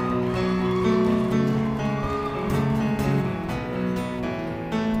California.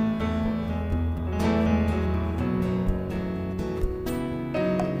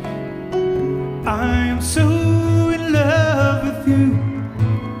 I am so in love with you,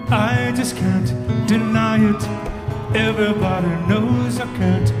 I just can't deny it. Everybody knows I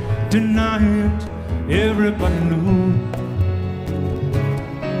can't deny it. Everybody knows.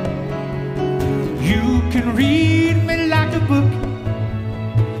 You can read me like a book,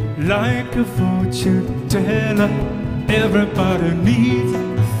 like a fortune teller. Everybody needs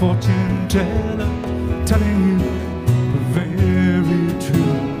a fortune teller, telling you the very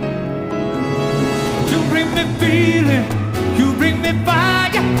truth. You bring me feeling, you bring me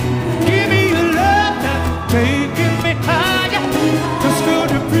fire. Give me a love that's taking me higher. Just go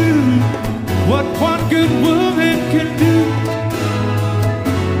to prove what one good woman can do.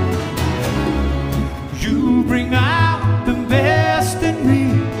 You bring out the best in me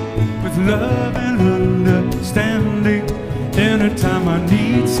with love and understanding. Anytime I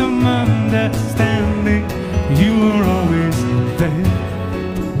need some understanding, you are always there.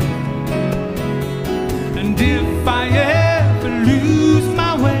 And if I ever lose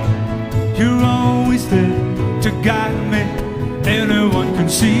my way, you're always there to guide me. Anyone can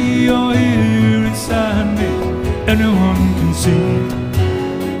see you're here inside me. Anyone can see.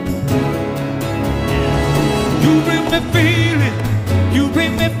 You bring me feeling, you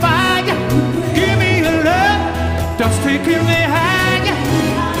bring me fire. Give me a love that's taking me higher.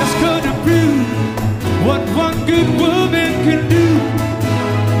 That's gonna prove what one good woman can do.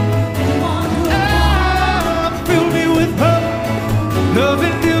 Love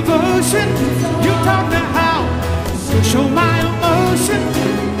and devotion, you taught me how. Show my emotion,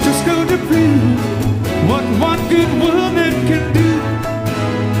 just go to prove what one good woman can do.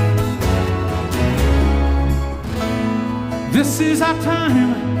 This is our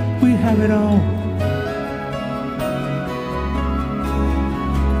time, we have it all.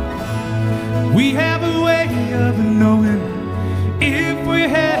 We have a way of knowing if we're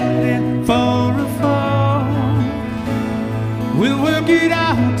heading for a fall. We'll work it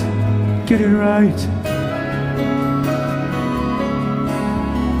out, get it right.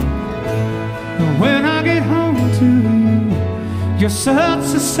 When I get home to you, you're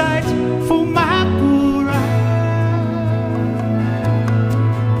such a sight for my poor eyes.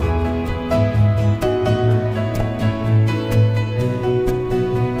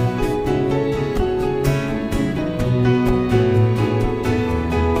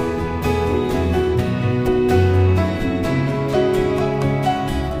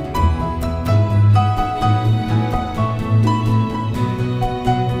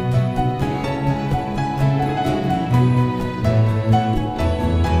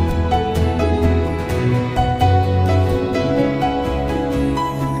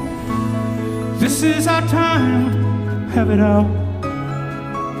 This is our time, have it all.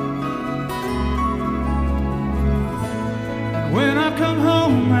 When I come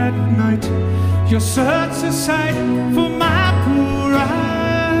home at night, you're such a sight for my poor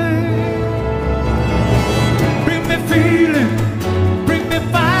eyes. Bring me feeling, bring me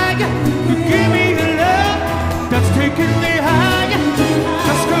fire. You give me the love that's taking me higher.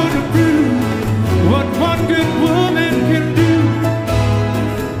 Just go to prove what one good woman can do.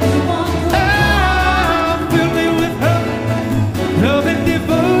 Love and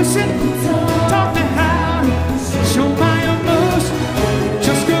devotion, taught me how to show my emotion.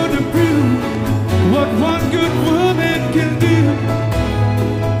 Just go to prove what one good woman can do.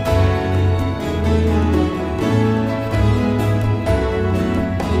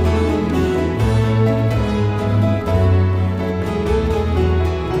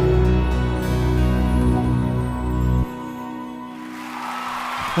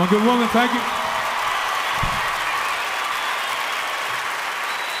 One good woman, thank you.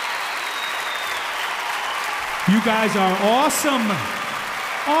 You guys are awesome.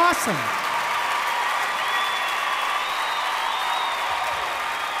 Awesome.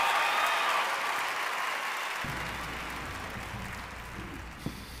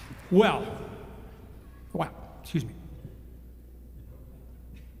 Well, excuse me.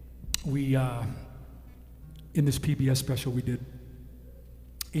 We, in this PBS special we did,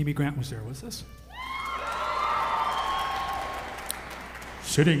 Amy Grant was there, was this?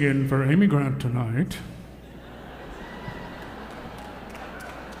 Sitting in for Amy Grant tonight.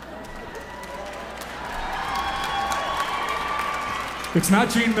 It's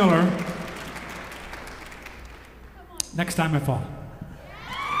not Gene Miller. Next time I fall.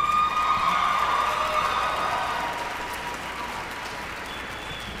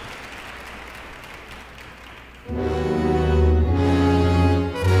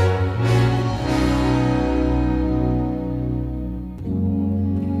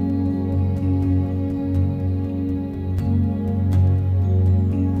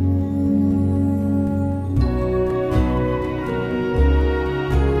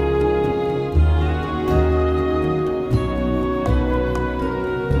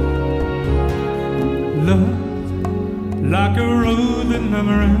 Like a road that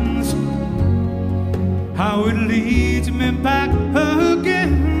never ends, how it leads me back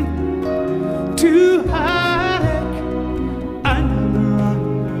again to heartache I never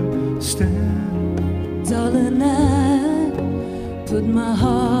understand. Darling, I put my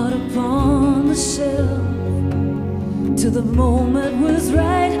heart upon the shelf till the moment was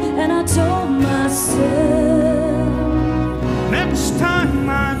right, and I told myself, next time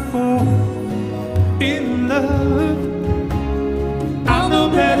I fall in love, I'll know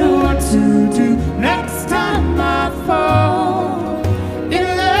better what to do. Next time I fall in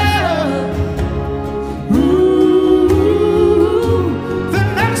love, ooh, the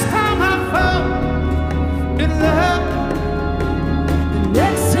next time I fall in love, the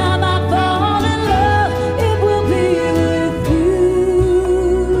next time I fall in love, it will be with you.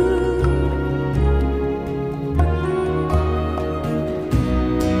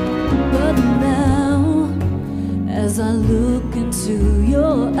 But now, as I look into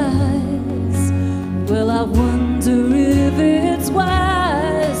your eyes, well, I wonder if it's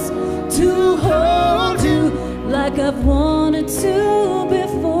wise to hold you like I've wanted to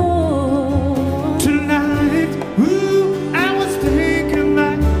before. tonight, ooh, I was thinking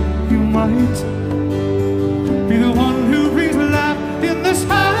that you might be the one who brings life in this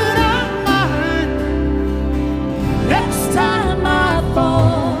heart of mine. Next time I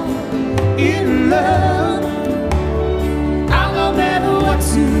fall In love, I'll know better what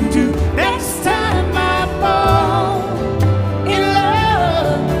to do. Next time I fall in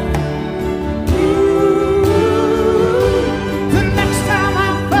love, ooh, the next time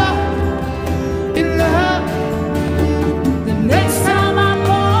I fall in love, the next time I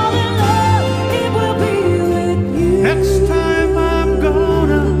fall in love, it will be with you. next time I'm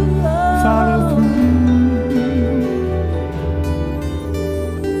gonna follow through.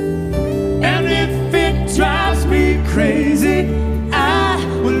 And if it drives me crazy, I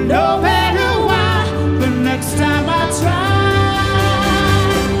will know better why the next time I try.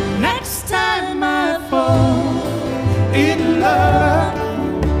 Next time I fall in love,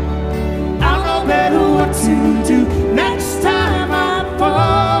 I'll know better what to do. Next time I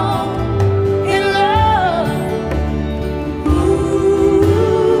fall in love, Ooh,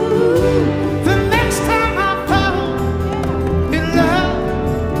 the next time I fall in love,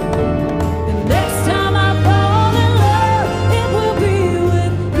 the next time I fall in love, it will be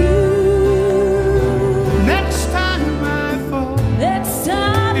with you. next time I fall Next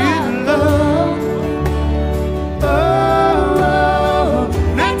time I in love, fall,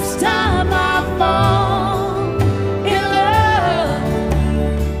 oh, next time I fall in love,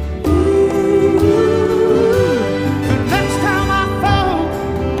 ooh, the next time I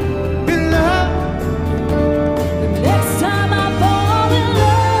fall in love, the next time I fall in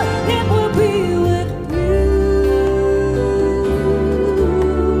love, it will be with you.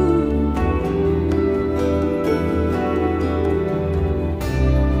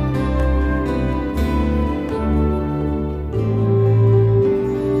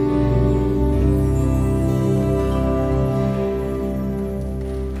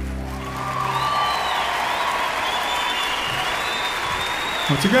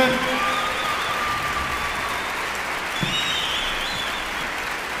 once again.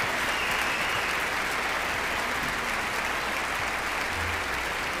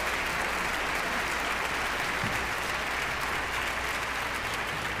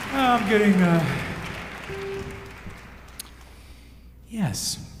 I'm getting,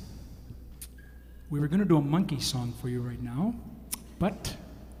 Yes. We were going to do a monkey song for you right now, but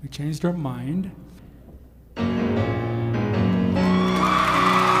we changed our mind.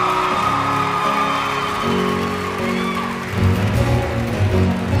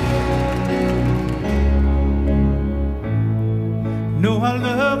 know our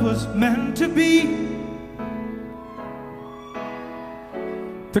love was meant to be.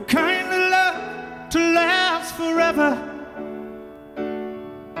 The kind of love to last forever.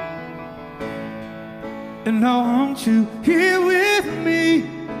 And I want you here with me.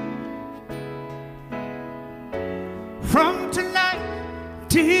 From tonight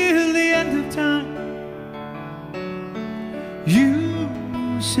till the end of time. You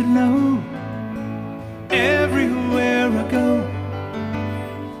should know, everywhere I go,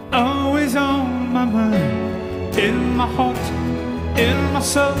 always on my mind, in my heart, in my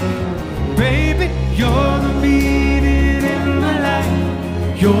soul. Baby, you're the meaning in my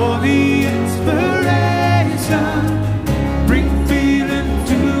life. You're the inspiration. Bring feeling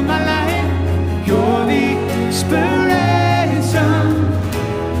to my life. You're the inspiration.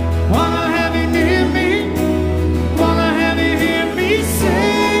 Wanna have you near me. Wanna have you hear me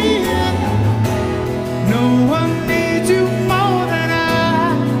say it. No one needs you more than I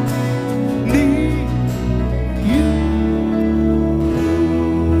need you.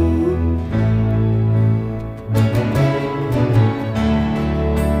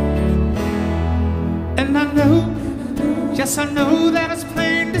 And I know, yes I know that it's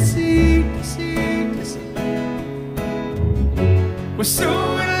plain to see, to see, to see. We're so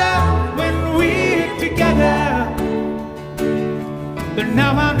in love when we're together. But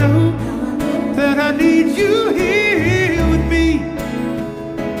now I know that I need you here with me.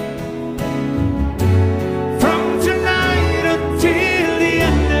 From tonight until the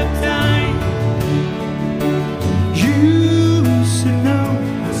end of time. You should know,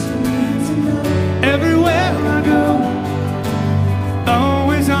 everywhere I go,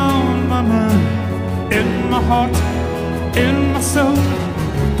 always on my mind, in my heart, in my soul.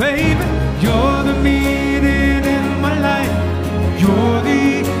 Baby, you're the meaning in my life. You're the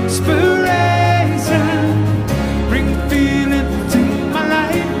inspiration. Bring feeling to my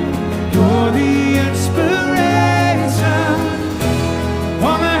life. You're the inspiration.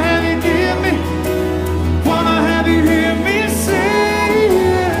 Wanna have you near me. Wanna have you hear me say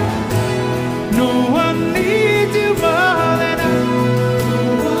it. No one needs you more than I.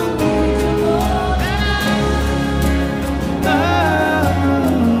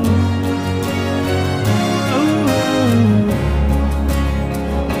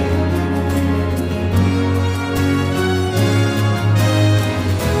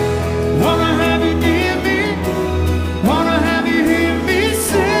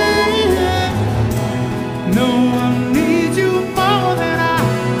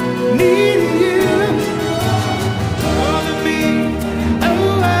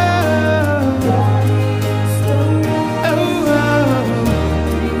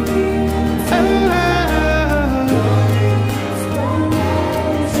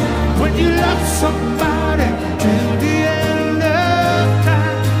 Somebody till the end of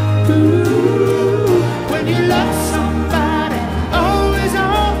time. Ooh, when you love somebody, always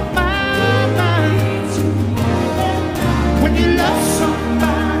on my mind. When you love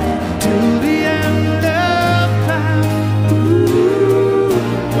somebody till the end of time. Ooh,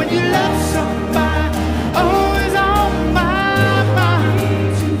 when you love somebody, always on my mind.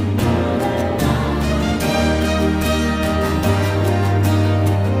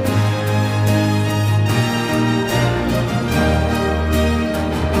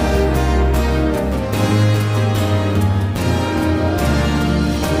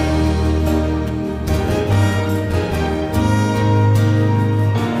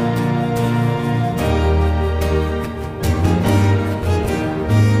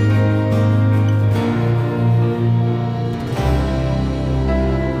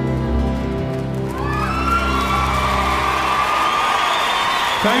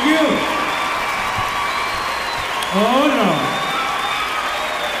 Thank you. Oh no.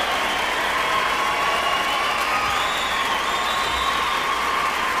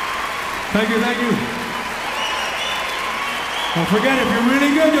 Thank you, thank you. Don't forget, if you're really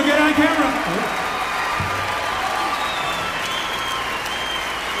good, you'll get on camera.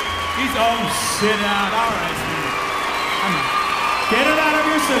 He's, oh, sit down. All right, Steve. Get it out of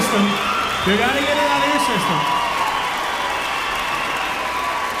your system. You gotta get it out of your system.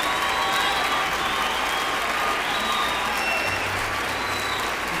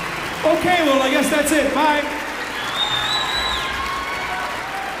 Okay, well, I guess that's it. Bye.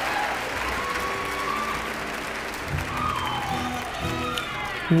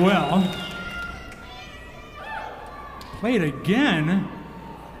 Well, play it again.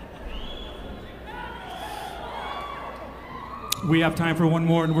 We have time for one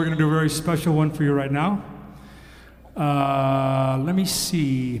more, and we're going to do a very special one for you right now. Let me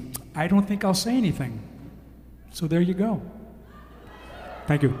see. I don't think I'll say anything. So there you go.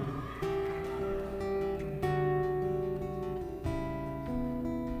 Thank you.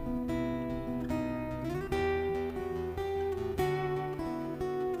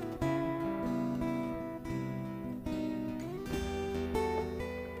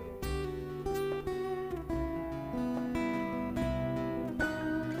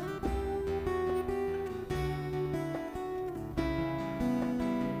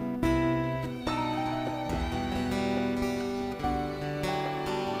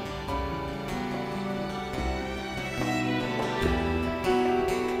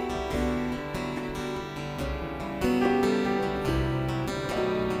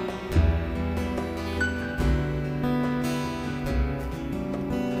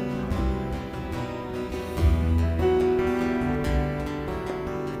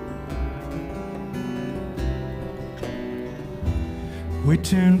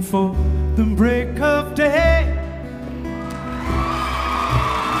 Waiting for the break of day,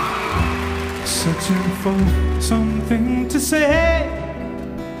 searching for something to say.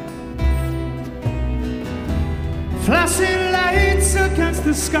 Flashing lights against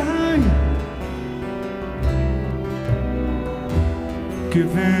the sky,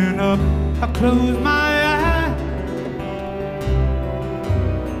 giving up, I close my eyes.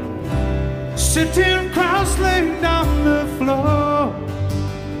 Sitting cross-legged on the floor,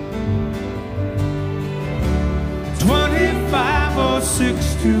 25 or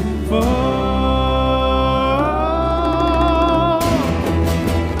 6 to 4.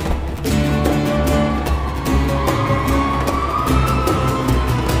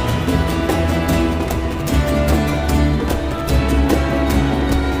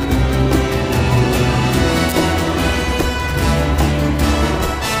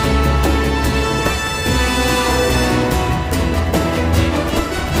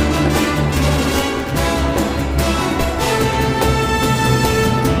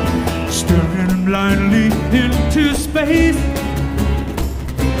 Blindly into space,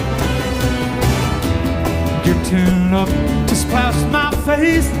 getting up to splash my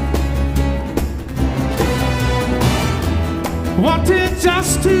face. Wanted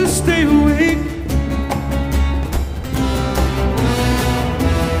just to stay awake,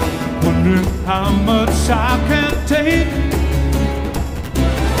 wondering how much I can take.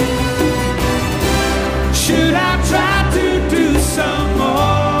 Should I try to do some more?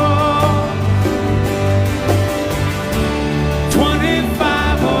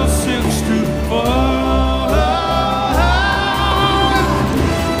 25 or 6 to 4.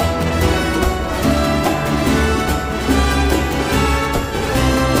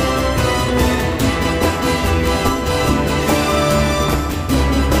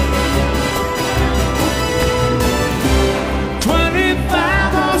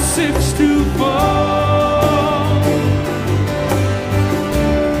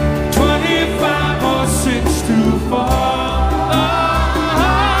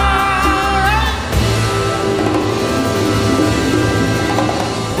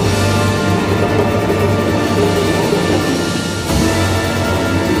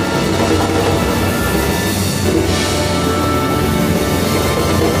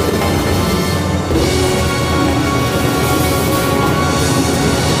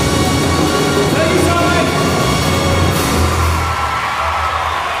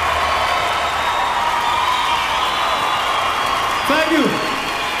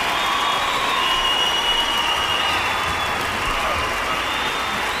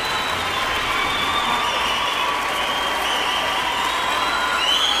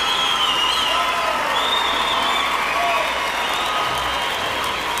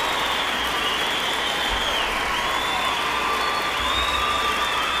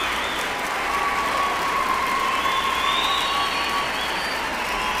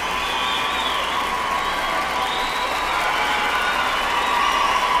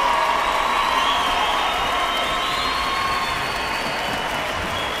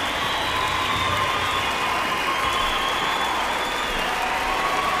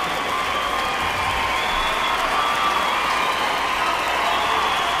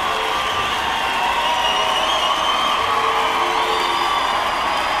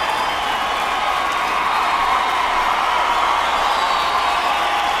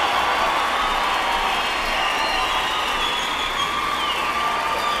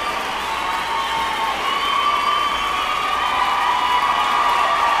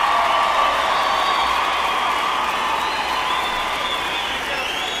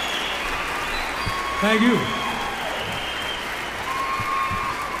 Thank you.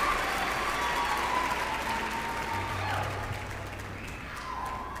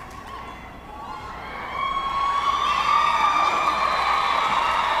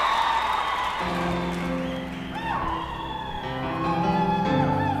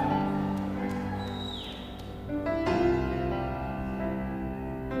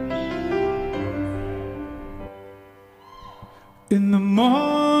 in the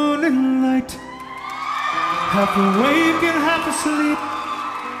morning light, half awake and half asleep.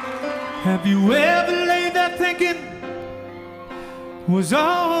 Have you ever laid there thinking, was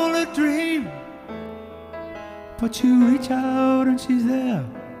all a dream? But you reach out and she's there,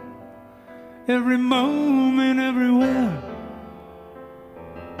 every moment, everywhere.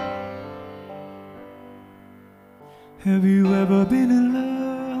 Have you ever been in love?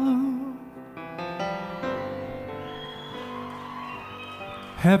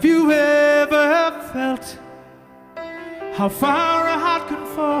 Have you ever felt how far a heart can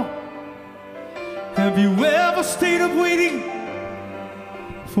fall? Have you ever stayed up waiting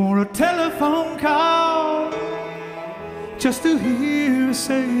for a telephone call, just to hear her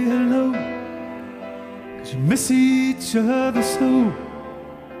say hello, 'cause you miss each other so?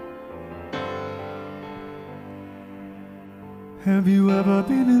 Have you ever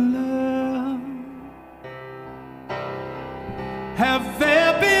been in love? Have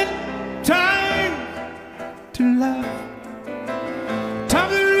there been times to laugh,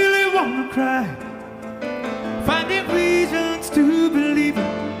 times you really wanna cry, finding reasons to believe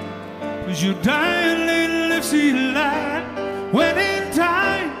it, 'cause you're dying little if she lied, when in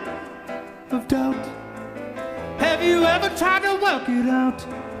time of doubt. Have you ever tried to work it out,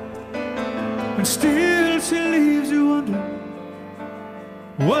 and still she leaves you wondering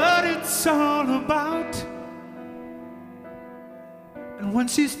what it's all about? And when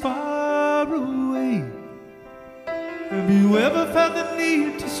she's far away, have you ever felt the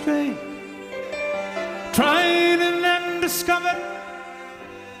need to stray, trying and then discovered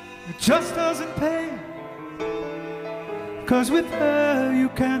it just doesn't pay? 'Cause with her you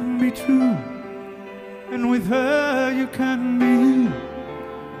can be true, and with her you can be you.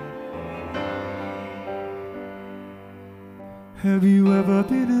 Have you ever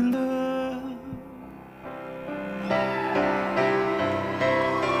been in love?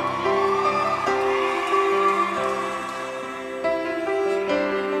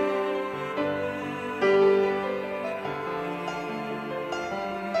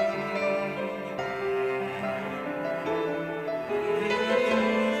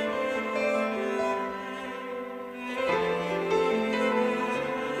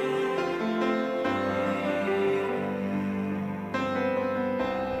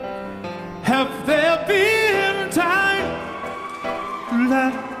 Have there been time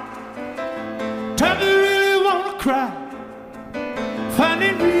that time you really wanna cry,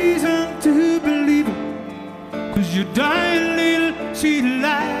 finding reason to believe it, 'cause you're dying little she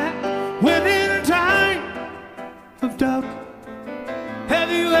lied, when in time of doubt.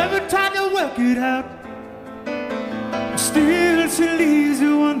 Have you ever tried to work it out, still she leaves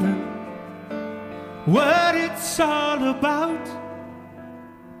you wondering what it's all about?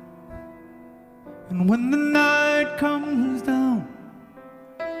 And when the night comes down,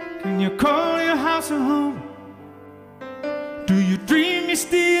 can you call your house a home? Do you dream you're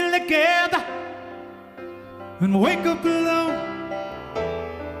still together and wake up alone?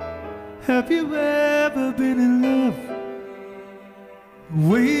 Have you ever been in love the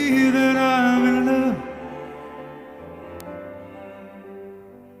way that I'm in love?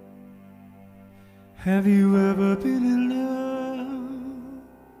 Have you ever been in love?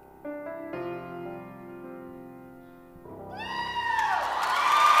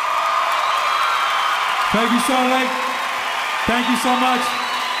 Thank you, Salt Lake. Thank you so much.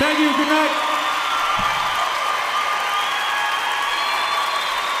 Thank you. Good night.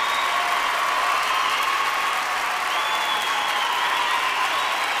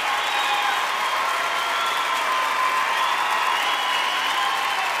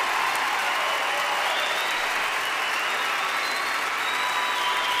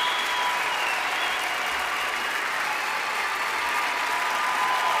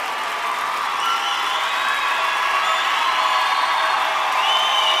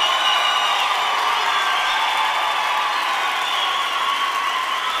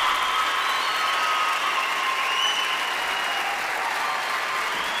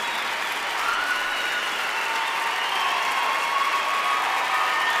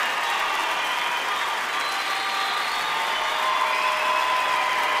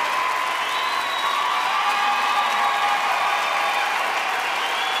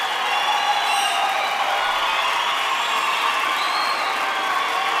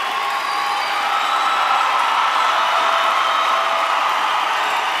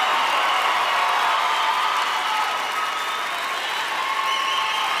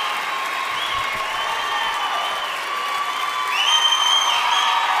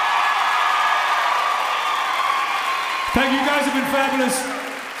 Thank you, guys have been fabulous.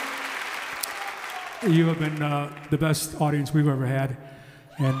 You have been the best audience we've ever had,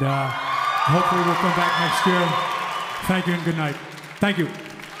 and hopefully we'll come back next year. Thank you and good night. Thank you.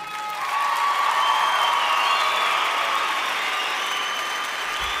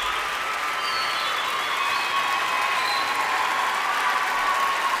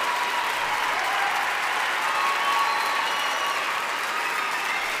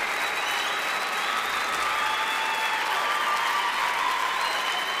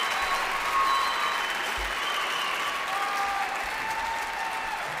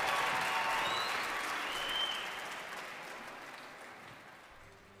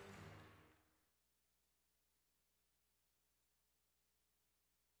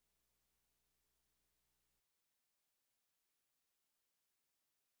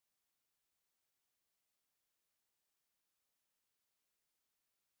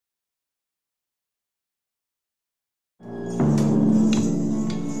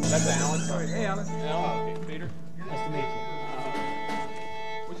 That's Alan. Sorry. Hey, Alan. Oh, okay. Peter. Nice to meet you.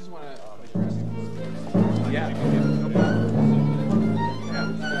 We just want to address you. Yeah. No problem.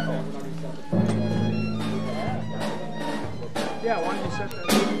 Yeah, why don't you set that up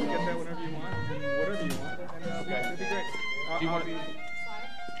and get that whenever you want, and whatever you want, and it'll be great. Do you want to be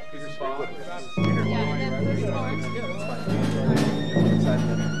Peter's Bob? Peter, yeah, and then first part. Yeah, that's fine.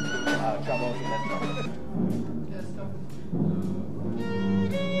 Trouble and then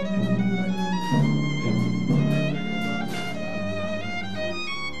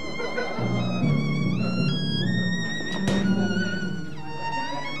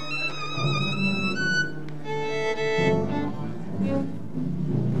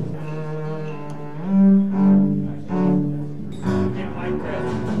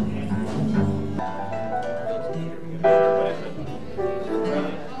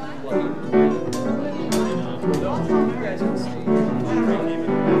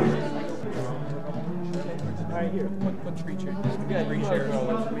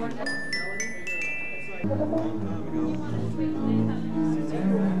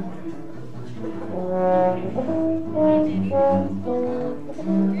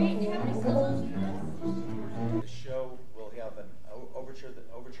The show will have an overture. The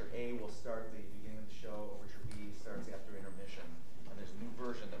overture A will start at the beginning of the show. Overture B starts after intermission. And there's a new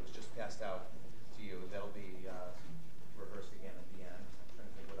version that was just passed out to you. That'll be rehearsed again at the end. I'm trying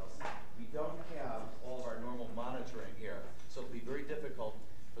to think what else. We don't have all of our normal monitoring here, so it'll be very difficult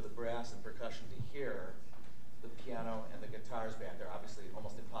for the brass and percussion to hear the piano and the guitars back there. Obviously,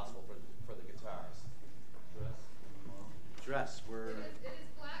 almost impossible for the guitars. Dress. We're. It is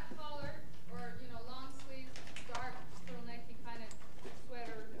black collar or long sleeves, dark turtlenecky kind of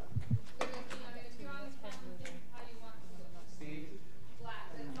sweater. I mean, if you're on this kind of thing, how you want to look. Steve. Black.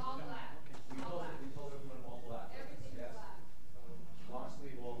 It's all black. We told everyone all black. Everything is black. Long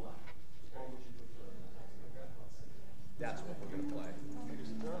sleeve, all black. What would you prefer? That's what we're going to play.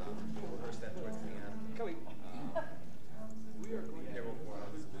 We'll rehearse that towards the end. Kelly. We are going to payroll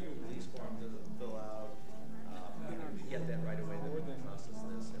forms. These forms doesn't fill out. Get that right away. Then we'll process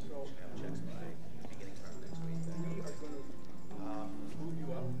this and we'll have checks by beginning of next week. We are going to move you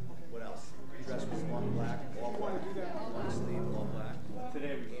up. What else? Dress was long black, all black. Long sleeve, all black.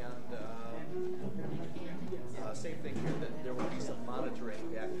 Today we And same thing here, that there will be some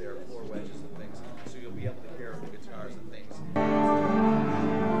monitoring back there, floor wedges and things, so you'll be able to hear the guitars and things.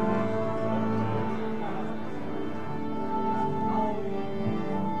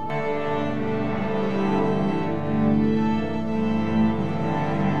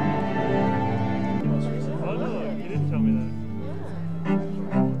 Oh no, you didn't tell me that.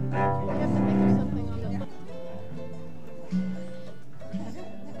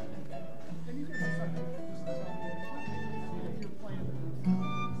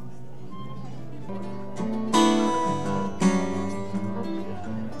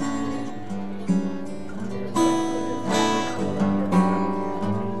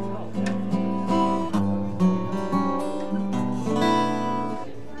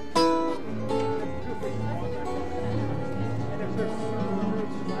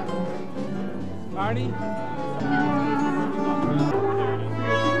 Arnie?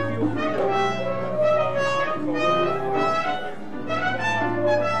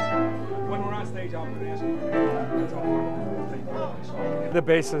 When we're on stage, I'm going to ask you. That's all. The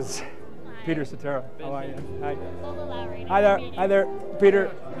bass is Peter Cetera. How are you? Hi. Hi there. Hi there,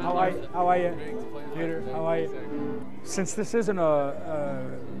 Peter. How are you? How are you? Peter, how are you? Since this isn't a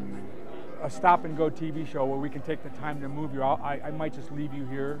stop and go TV show where we can take the time to move you out, I might just leave you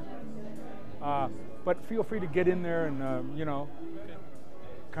here. But feel free to get in there and,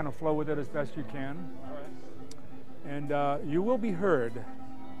 kind of flow with it as best you can. And you will be heard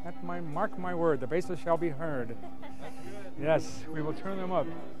Mark my word, the basses shall be heard. Yes, we will turn them up.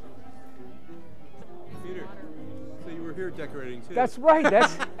 Peter, so you were here decorating too. That's right.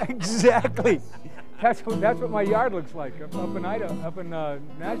 That's exactly. That's what my yard looks like up in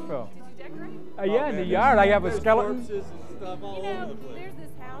Nashville. Did you decorate? Yeah, in the yard I have a skeleton. Corpses and stuff all over the place. There's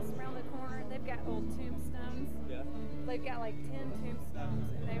this house around the corner. They've got old tombstones. Yeah. They've got like 10 tombstones,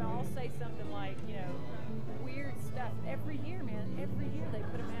 and they all say something like, weird stuff every year, man. Every year they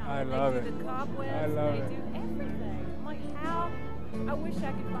put them out. I love it. They do the cobwebs. I love they do everything. I'm like, how? I wish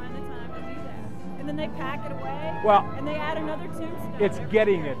I could find the time to do that. And then they pack it away. Well, and they add another tombstone. It's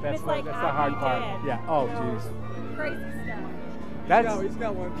getting it. That's That's the hard part. Yeah. Oh, jeez. Crazy stuff. He's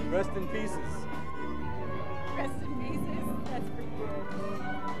got one. Rest in pieces. Rest in pieces. That's pretty good.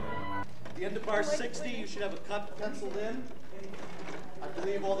 At the end of bar 60, you should have a cut penciled in. I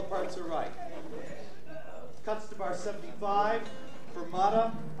believe all the parts are right. Cuts to bar 75,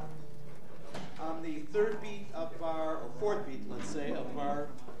 Fermata. On the third beat of bar, or fourth beat, let's say, of bar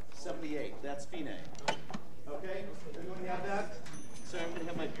 78. That's Fine. Okay? Everyone have that? Sorry, I'm going to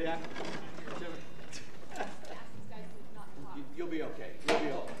have my back. You'll be okay.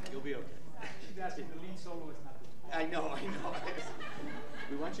 You'll be okay. She's asking the lead soloist not to. I know.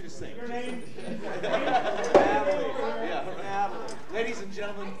 We want you to sing. Your name? Natalie. Ladies and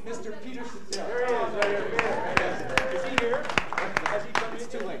gentlemen, Mr. Peter Cetera. There he is, right here. Is he here? Has he come in? It's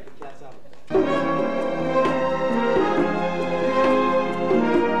too late. The cat's out.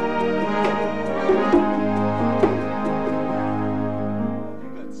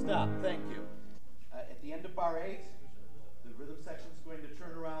 Good. Stop. Thank you. At the end of bar 8, the rhythm section is going to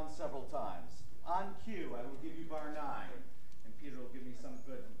turn around several times. On cue, I will give you bar 9, and Peter will give me some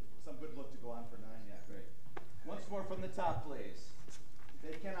good look to go on for 9. Yeah, great. Once more from the top, please.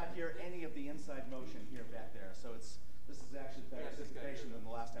 They cannot hear any of the inside motion here back there, so this is actually better anticipation than the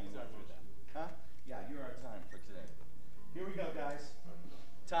last time we went through that. Huh? Yeah, you're our time for today. Here we go, guys.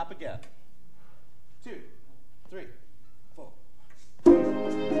 Top again. 2, 3, 4.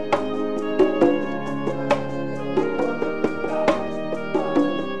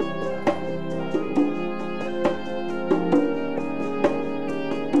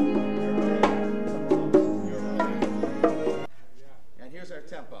 And here's our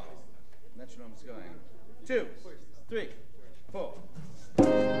tempo. Metronome's going. 2, 3, 4.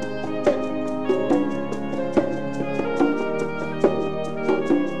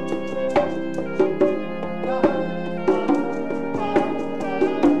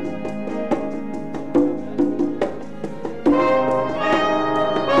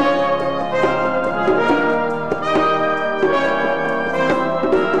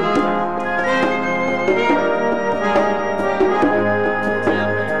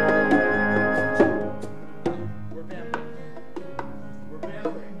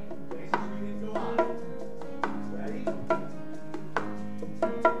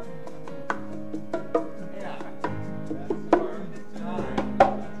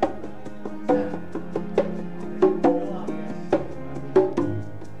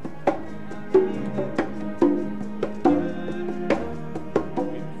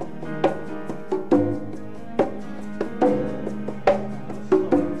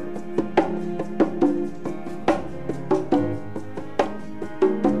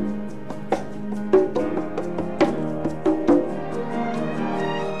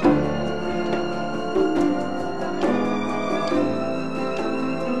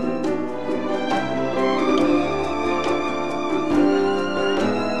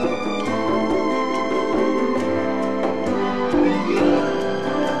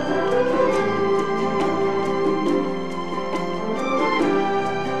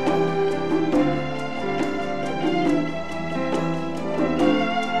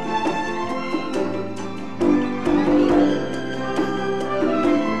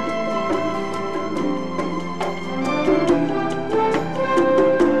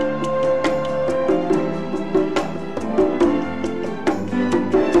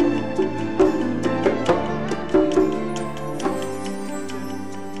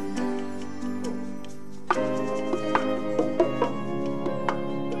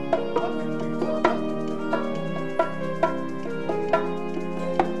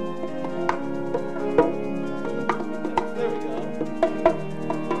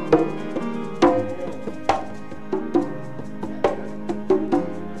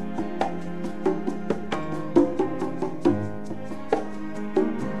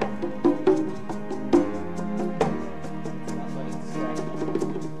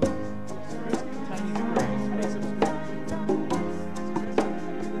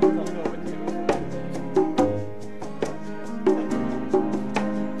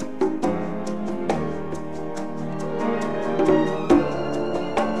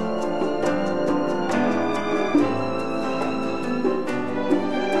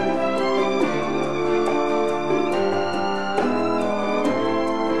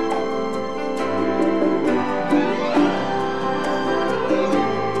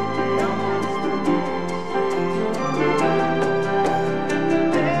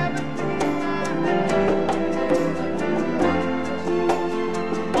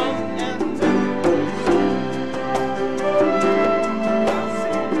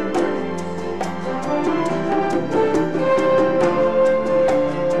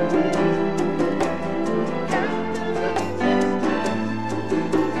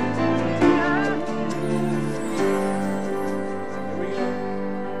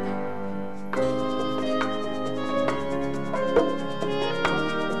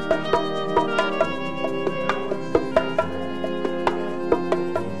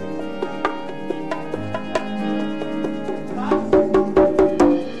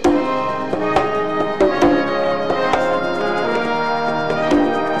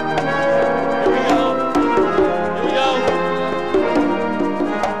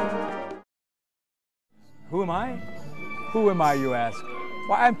 am I, you ask?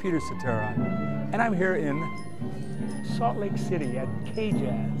 Why, I'm Peter Cetera, and I'm here in Salt Lake City at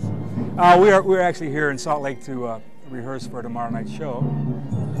K-Jazz. We're actually here in Salt Lake to rehearse for tomorrow night's show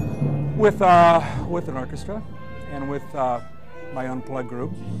with an orchestra and with my unplugged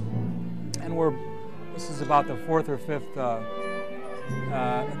group. And this is about the 4th or 5th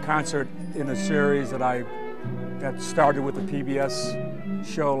concert in a series that started with the PBS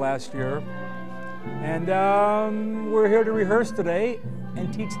show last year. And we're here to rehearse today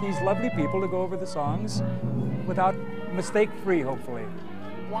and teach these lovely people to go over the songs without mistake-free, hopefully.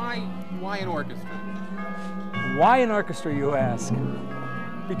 Why an orchestra? Why an orchestra, you ask?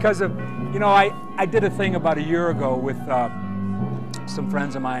 Because of, I did a thing about a year ago with some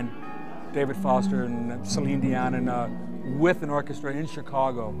friends of mine, David Foster and Celine Dion, and with an orchestra in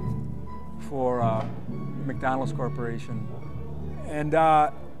Chicago for McDonald's Corporation. And,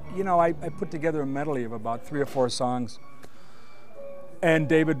 I put together a medley of about 3 or 4 songs. And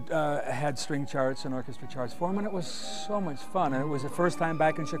David had string charts and orchestra charts for him, and it was so much fun. And it was the first time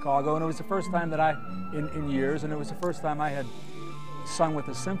back in Chicago, and it was the first time that in years, and it was the first time I had sung with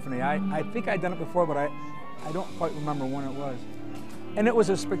the Symphony. I think I'd done it before, but I don't quite remember when it was. And it was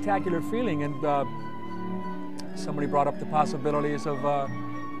a spectacular feeling, and somebody brought up the possibilities of,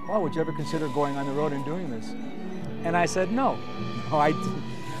 well, would you ever consider going on the road and doing this? And I said, no. I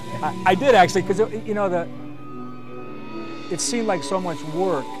did actually, because, it seemed like so much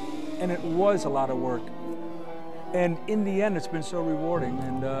work, and it was a lot of work. And in the end, it's been so rewarding.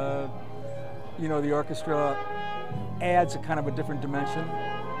 And, the orchestra adds a kind of a different dimension.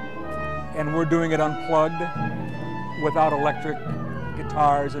 And we're doing it unplugged, without electric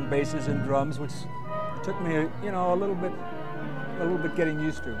guitars and basses and drums, which took me, a little bit getting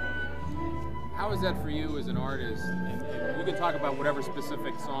used to. How is that for you as an artist? And you can talk about whatever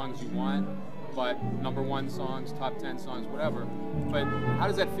specific songs you want, but #1 songs, top 10 songs, whatever. But how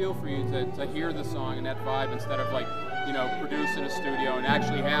does that feel for you to hear the song and that vibe instead of produce in a studio and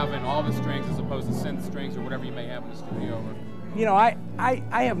actually having all the strings as opposed to synth strings or whatever you may have in the studio? I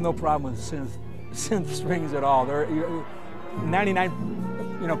have no problem with synth strings at all.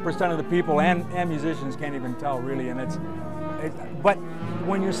 99% of the people and musicians can't even tell really, and but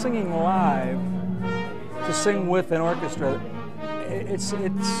when you're singing live, to sing with an orchestra,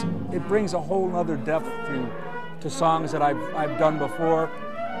 it brings a whole other depth to songs that I've done before.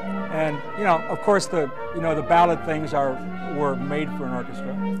 And of course the ballad things were made for an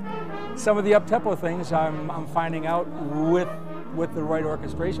orchestra. Some of the up-tempo things I'm finding out with the right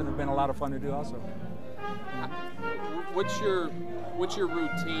orchestration have been a lot of fun to do also. What's your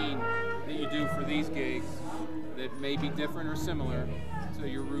routine that you do for these gigs that may be different or similar to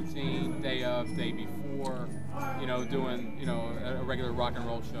your routine day of, day before, doing, a regular rock and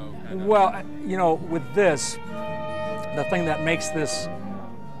roll show? Well, with this, the thing that makes this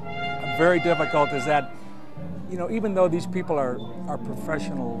very difficult is that, even though these people are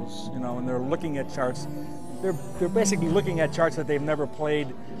professionals, and they're looking at charts, they're basically looking at charts that they've never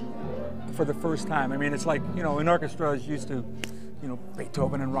played for the first time. I mean, it's like, an orchestra is used to,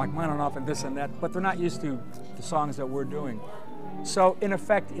 Beethoven and Rachmaninoff and this and that, but they're not used to the songs that we're doing. So in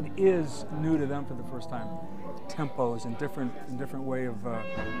effect, it is new to them for the first time. Tempos and different way of.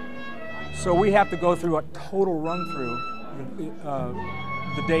 So we have to go through a total run through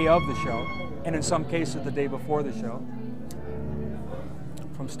the day of the show, and in some cases the day before the show,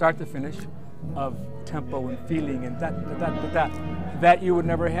 from start to finish, of tempo and feeling and that you would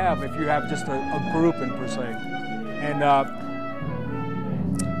never have if you have just a group in per se. And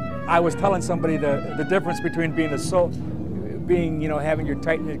I was telling somebody the difference between being having your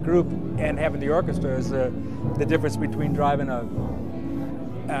tight-knit group and having the orchestra is the difference between driving a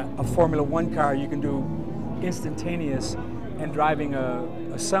Formula One car you can do instantaneous and driving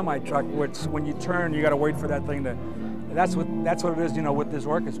a semi-truck, which when you turn you got to wait for that thing to. That's what it is, with this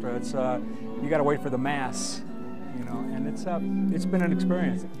orchestra. It's you got to wait for the mass, and it's been an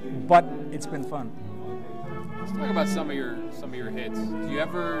experience, but it's been fun. Let's talk about some of your hits. Do you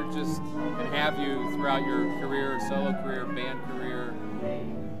ever just, and have you throughout your career, solo career, band career,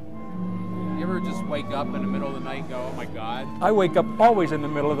 you ever just wake up in the middle of the night and go, oh my God? I wake up always in the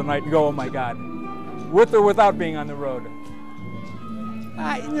middle of the night and go, oh my God, with or without being on the road.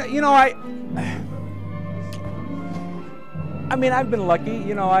 I mean, I've been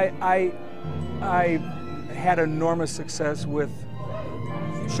lucky. I had enormous success with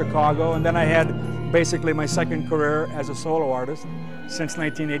Chicago, and then I had basically my second career as a solo artist since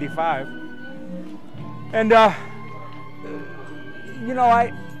 1985. And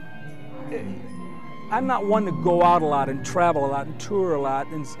I'm not one to go out a lot and travel a lot and tour a lot.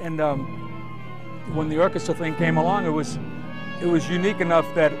 And when the orchestra thing came along, it was was unique enough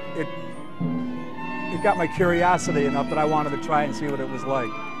that it got my curiosity enough that I wanted to try and see what it was like.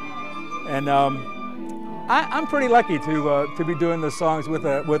 And I'm pretty lucky to be doing the songs with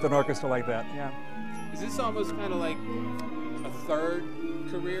an orchestra like that. Yeah. Is this almost kind of like a third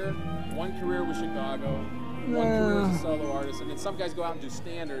career? One career with Chicago, one career as a solo artist, and then some guys go out and do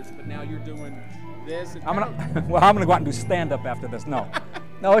standards, but now you're doing this. I'm gonna go out and do stand-up after this. No,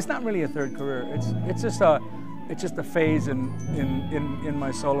 no, it's not really a third career. It's just a phase in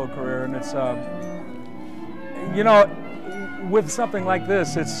my solo career, and it's you know, with something like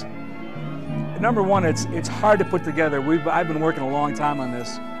this, it's number one, it's hard to put together. I've been working a long time on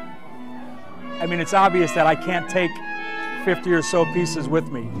this. I mean, it's obvious that I can't take 50 or so pieces with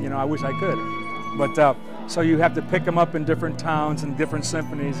me. You know, I wish I could, but so you have to pick them up in different towns and different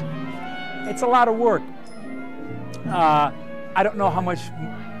symphonies. It's a lot of work. I don't know how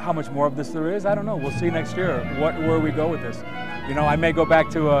much more of this there is. I don't know. We'll see next year where we go with this. You know, I may go back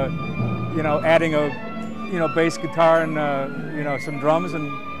to you know, adding a bass guitar and you know, some drums and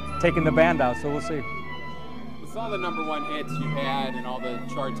taking the band out. So we'll see. With all the #1 hits you've had and all the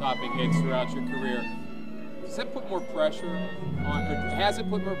chart-topping hits throughout your career, does that put more pressure on, or has it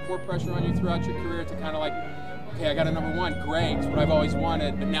put more pressure on you throughout your career to kind of like, okay, I got a #1, great, it's what I've always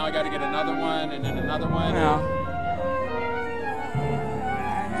wanted, but now I got to get another one and then another one? Yeah.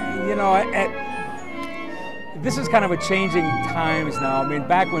 You know, this is kind of a changing times now. I mean,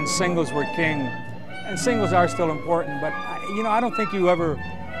 back when singles were king, and singles are still important, but you know, I don't think you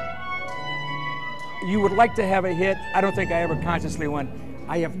would like to have a hit. I don't think I ever consciously went,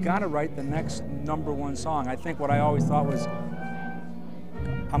 I have got to write the next #1 song. I think what I always thought was,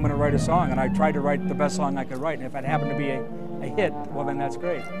 I'm going to write a song, and I tried to write the best song I could write, and if it happened to be a hit, well then that's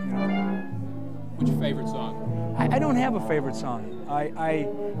great. You know? What's your favorite song? I don't have a favorite song.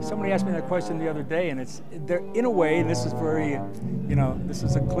 Somebody asked me that question the other day, and they're in a way, and this is very, you know, this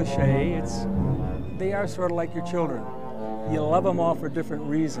is a cliche, they are sort of like your children. You love them all for different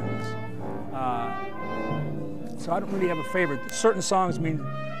reasons. So I don't really have a favorite. Certain songs mean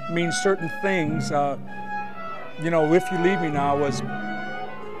certain things. You know, If You Leave Me Now was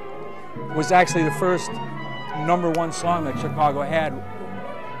actually the first #1 song that Chicago had,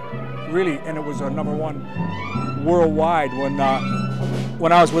 really, and it was a #1 worldwide.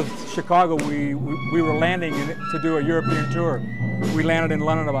 When I was with Chicago, we were landing to do a European tour. We landed in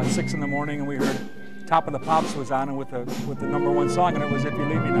London about 6 in the morning, and we heard Top of the Pops was on, and with the #1 song, and it was If You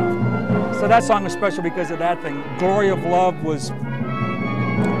Leave Me Now. So that song was special because of that thing. Glory of Love was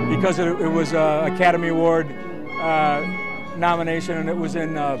because it was an Academy Award nomination, and it was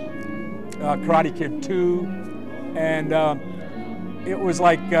in Karate Kid 2, and it was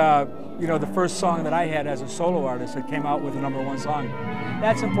like you know, the first song that I had as a solo artist that came out with a #1 song.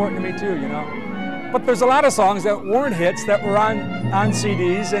 That's important to me too, you know. But there's a lot of songs that weren't hits that were on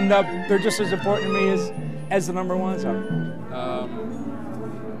CDs, and they're just as important to me as the #1s are.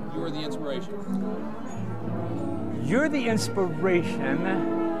 You're the inspiration. You're the Inspiration.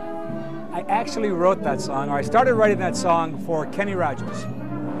 I actually wrote that song, or I started writing that song for Kenny Rogers.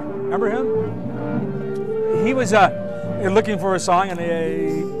 Remember him? He was looking for a song, and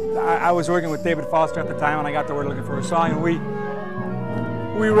I was working with David Foster at the time, and I got the word looking for a song, and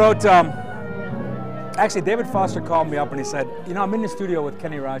we wrote. Actually, David Foster called me up and he said, you know, I'm in the studio with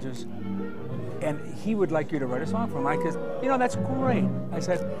Kenny Rogers, and he would like you to write a song for him. I said, you know, that's great. I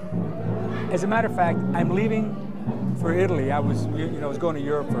said, as a matter of fact, I'm leaving for Italy. I was going to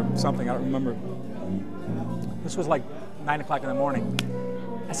Europe for something, I don't remember. This was like 9 o'clock in the morning.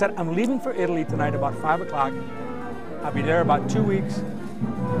 I said, I'm leaving for Italy tonight about 5 o'clock. I'll be there about 2 weeks.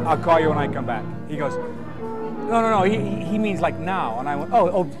 I'll call you when I come back. He goes, no, he means like now. And I went,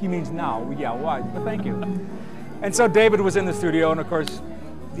 oh, he means now. Yeah, why? But thank you. And so David was in the studio, and of course,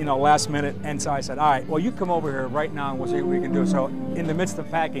 you know, last minute. And so I said, all right, well, you come over here right now, and we'll see what we can do. So in the midst of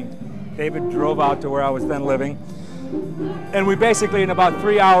packing, David drove out to where I was then living. And we basically, in about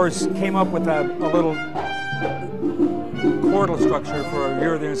 3 hours, came up with a little chordal structure for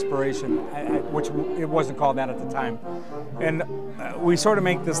You're the Inspiration, which it wasn't called that at the time. And we sort of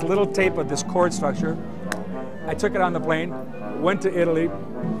make this little tape of this chord structure. I took it on the plane, went to Italy,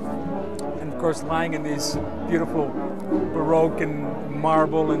 and of course lying in these beautiful Baroque and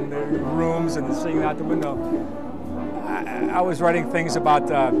marble and rooms and seeing out the window, I was writing things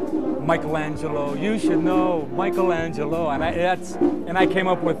about Michelangelo. You should know Michelangelo, and I came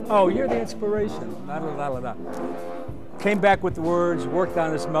up with, oh, you're the inspiration. La, la, la, la, la. Came back with the words, worked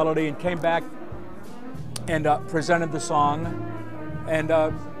on this melody, and came back and presented the song, and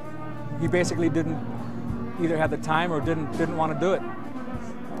he basically didn't either have the time or didn't want to do it.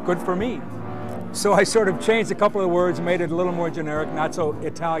 Good for me. So I sort of changed a couple of words, made it a little more generic, not so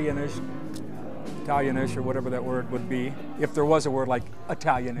Italianish or whatever that word would be, if there was a word like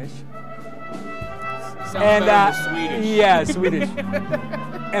Italianish. Sounds better than Swedish. Yeah, Swedish.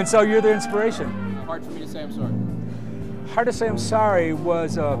 And so you're the inspiration. Hard for me to say I'm sorry. Hard to Say I'm Sorry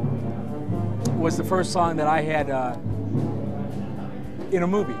was the first song that I had in a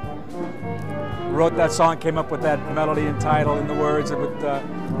movie. Wrote that song, came up with that melody and title and the words,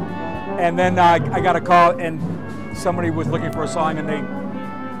 and then I got a call and somebody was looking for a song and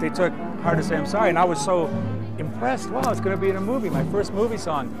they took Hard to Say I'm Sorry, and I was so impressed. Wow, it's going to be in a movie, my first movie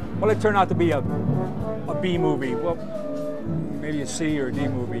song. Well, it turned out to be a B movie. Well, maybe a C or D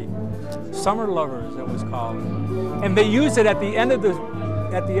movie. Summer Lovers, it was called, and they used it at the end of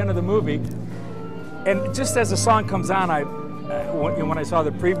the movie. And just as the song comes on, when I saw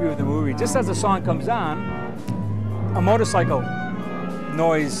the preview of the movie, just as the song comes on, a motorcycle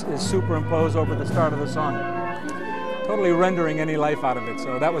noise is superimposed over the start of the song, totally rendering any life out of it.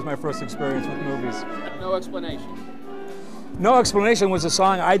 So that was my first experience with movies. No explanation. No Explanation was a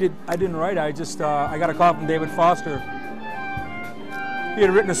song I didn't write. I got a call from David Foster. He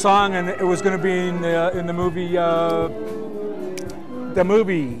had written a song, and it was going to be in the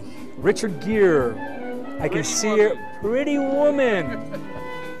movie Richard Gere. I Can See Her, Pretty Woman.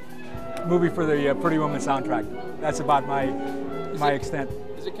 Movie for the Pretty Woman soundtrack. That's about my extent.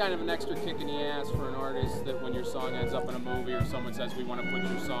 Is it kind of an extra kick in the ass for an artist that when your song ends up in a movie or someone says we want to put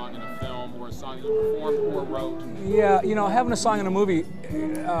your song in a film or a song that you performed or wrote? Yeah, having a song in a movie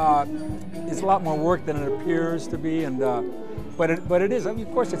is a lot more work than it appears to be, and but it is. I mean,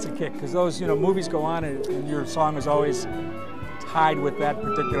 of course, it's a kick because those movies go on and your song is always tied with that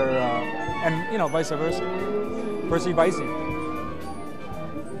particular, and vice versa, vice.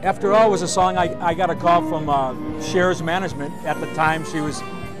 After All was a song I got a call from Cher's management at the time. She was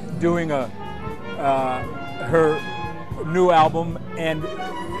doing her new album, and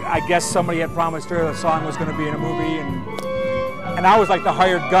I guess somebody had promised her the song was going to be in a movie, and I was like the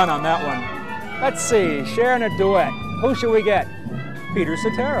hired gun on that one. Let's see, Cher in a duet. Who should we get? Peter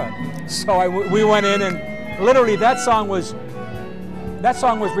Cetera. So we went in, and literally that song was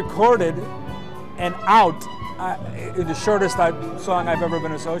recorded and out. The shortest song I've ever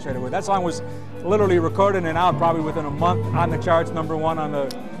been associated with. That song was literally recorded and out probably within a month on the charts, #1 on the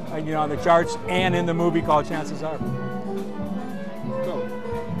on the charts, and in the movie called Chances Are. Cool.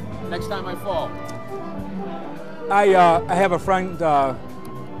 Next time I fall. I have a friend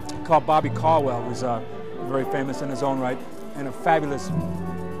called Bobby Caldwell, who's very famous in his own right, and a fabulous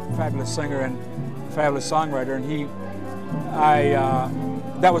singer and fabulous songwriter, and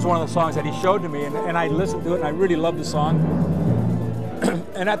that was one of the songs that he showed to me, and I listened to it, and I really loved the song.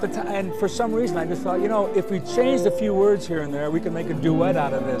 And at the time, and for some reason, I just thought, if we changed a few words here and there, we could make a duet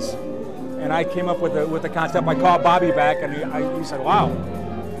out of this. And I came up with the concept. I called Bobby back, and he said, "Wow,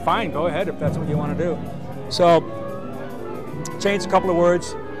 fine, go ahead if that's what you want to do." So, changed a couple of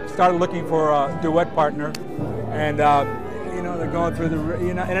words, started looking for a duet partner, and they're going through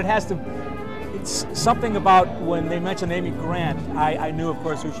and it has to. It's something about when they mentioned Amy Grant, I knew, of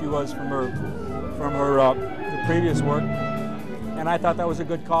course, who she was from her the previous work, and I thought that was a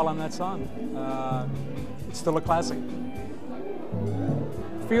good call on that song. It's still a classic.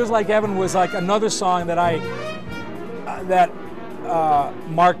 Feels Like Heaven was like another song that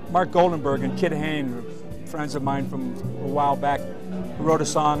Mark Goldenberg and Kid Hain, friends of mine from a while back, wrote a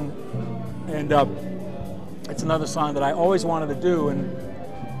song, and it's another song that I always wanted to do, and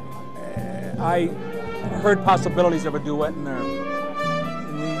I heard possibilities of a duet in there.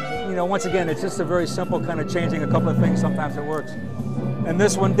 And, once again, it's just a very simple kind of changing a couple of things. Sometimes it works. And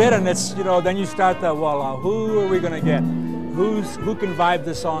this one did, and it's, then you start who are we going to get? Who can vibe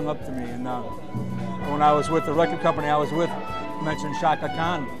this song up to me? And when I was with the record company I was with, mentioned Chaka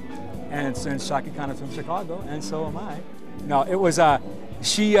Khan. And since Chaka Khan is from Chicago, and so am I. No, it was,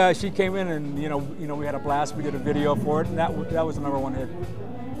 she came in and, we had a blast. We did a video for it, and that was the #1 hit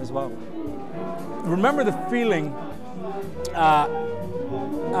as well. Remember the Feeling.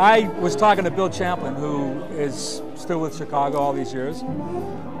 I was talking to Bill Champlin, who is still with Chicago all these years.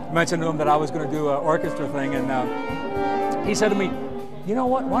 Mentioned to him that I was going to do an orchestra thing, and he said to me, "You know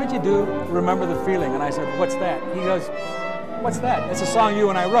what? Why don't you do Remember the Feeling?" And I said, "What's that?" He goes, "What's that? It's a song you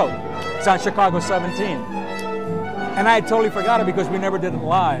and I wrote. It's on Chicago 17." And I had totally forgot it because we never did it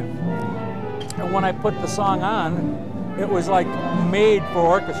live. And when I put the song on, it was like made for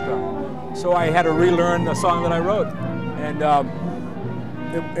orchestra. So I had to relearn the song that I wrote, and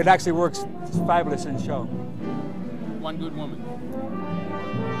it actually works fabulous in show. One Good Woman.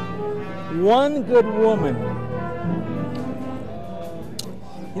 One Good Woman.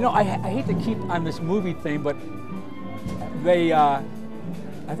 You know, I hate to keep on this movie theme, but they, I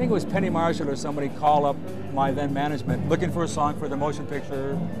think it was Penny Marshall or somebody called up my then management looking for a song for the motion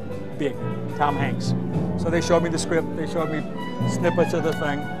picture Big, Tom Hanks. So they showed me the script, they showed me snippets of the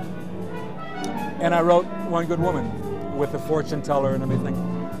thing, and I wrote One Good Woman with the fortune teller and everything.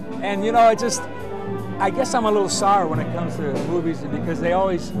 And you know, I guess I'm a little sour when it comes to movies because they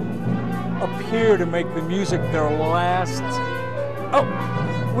always appear to make the music their last. Oh,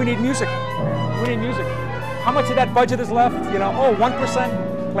 we need music. We need music. How much of that budget is left? You know, oh,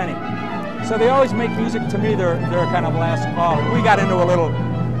 1%, plenty. So they always make music to me their kind of last call. We got into a little,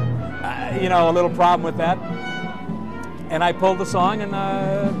 you know, a little problem with that. And I pulled the song, and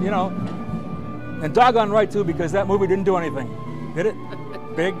you know, and doggone right too, because that movie didn't do anything, did it?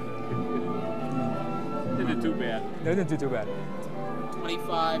 Big. Didn't do too bad. It didn't do too bad.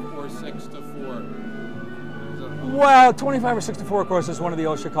 25 or 6 to 4. Well, 25 or 6 to 4, of course, is one of the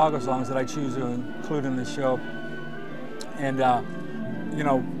old Chicago songs that I choose to include in this show. And you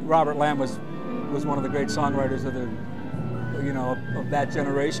know, Robert Lamb was one of the great songwriters of the, you know, of that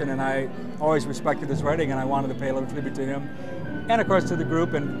generation, and I always respected his writing, and I wanted to pay a little tribute to him, and of course to the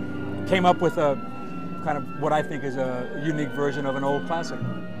group, and came up with a kind of what I think is a unique version of an old classic.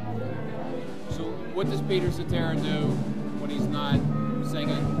 So what does Peter Cetera do when he's not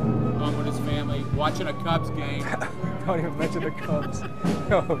singing, home with his family, watching a Cubs game? Don't even mention the Cubs.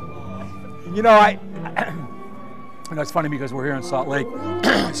 You know, you know, it's funny because we're here in Salt Lake,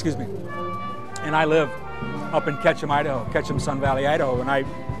 excuse me, and I live up in Ketchum, Idaho, Ketchum, Sun Valley, Idaho, and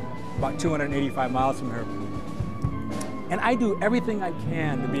about 285 miles from here. And I do everything I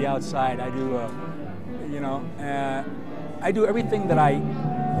can to be outside. I do, you know, I do everything that I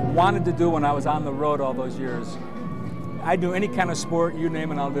wanted to do when I was on the road all those years. I do any kind of sport, you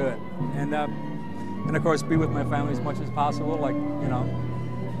name it, I'll do it. And of course, be with my family as much as possible, like, you know.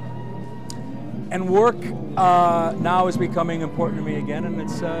 And work now is becoming important to me again, and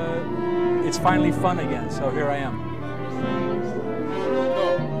it's finally fun again. So here I am.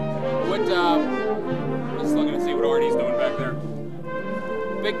 Oh, what? Just looking to see what Arnie's doing back there.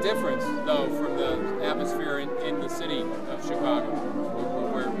 Big difference, though, from the atmosphere in the city of Chicago,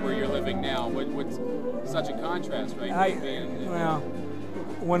 where you're living now. What's such a contrast, right? Well,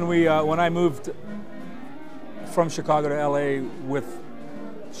 when I moved from Chicago to LA with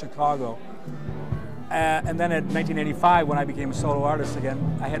Chicago. And then in 1985, when I became a solo artist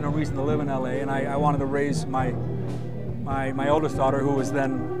again, I had no reason to live in LA, and I wanted to raise my oldest daughter, who was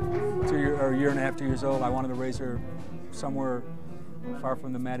then a year and a half, 2 years old. I wanted to raise her somewhere far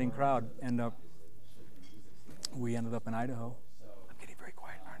from the madding crowd, and we ended up in Idaho. I'm getting very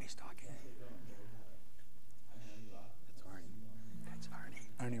quiet. Arnie's talking. That's Arnie. That's Arnie.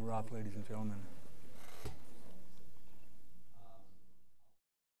 Arnie Roth, ladies and gentlemen.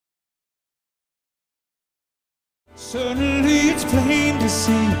 Suddenly it's plain to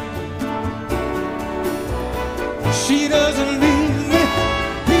see she doesn't leave me,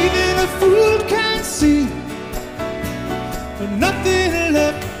 even a fool can see. There's nothing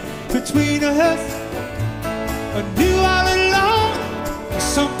left between us. I knew all along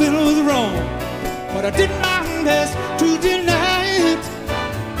something was wrong, but I did my best to deny it.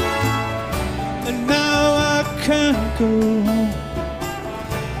 And now I can't go home.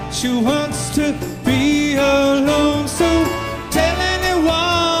 She wants to be alone, so tell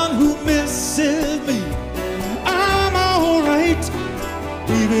anyone who misses me I'm alright,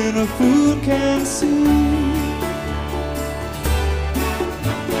 even a fool can see.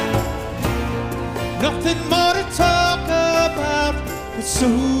 Nothing more to talk about, it's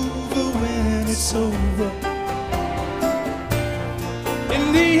over when it's over.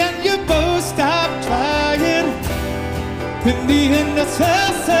 In the end you both stop trying. In the end, that's her.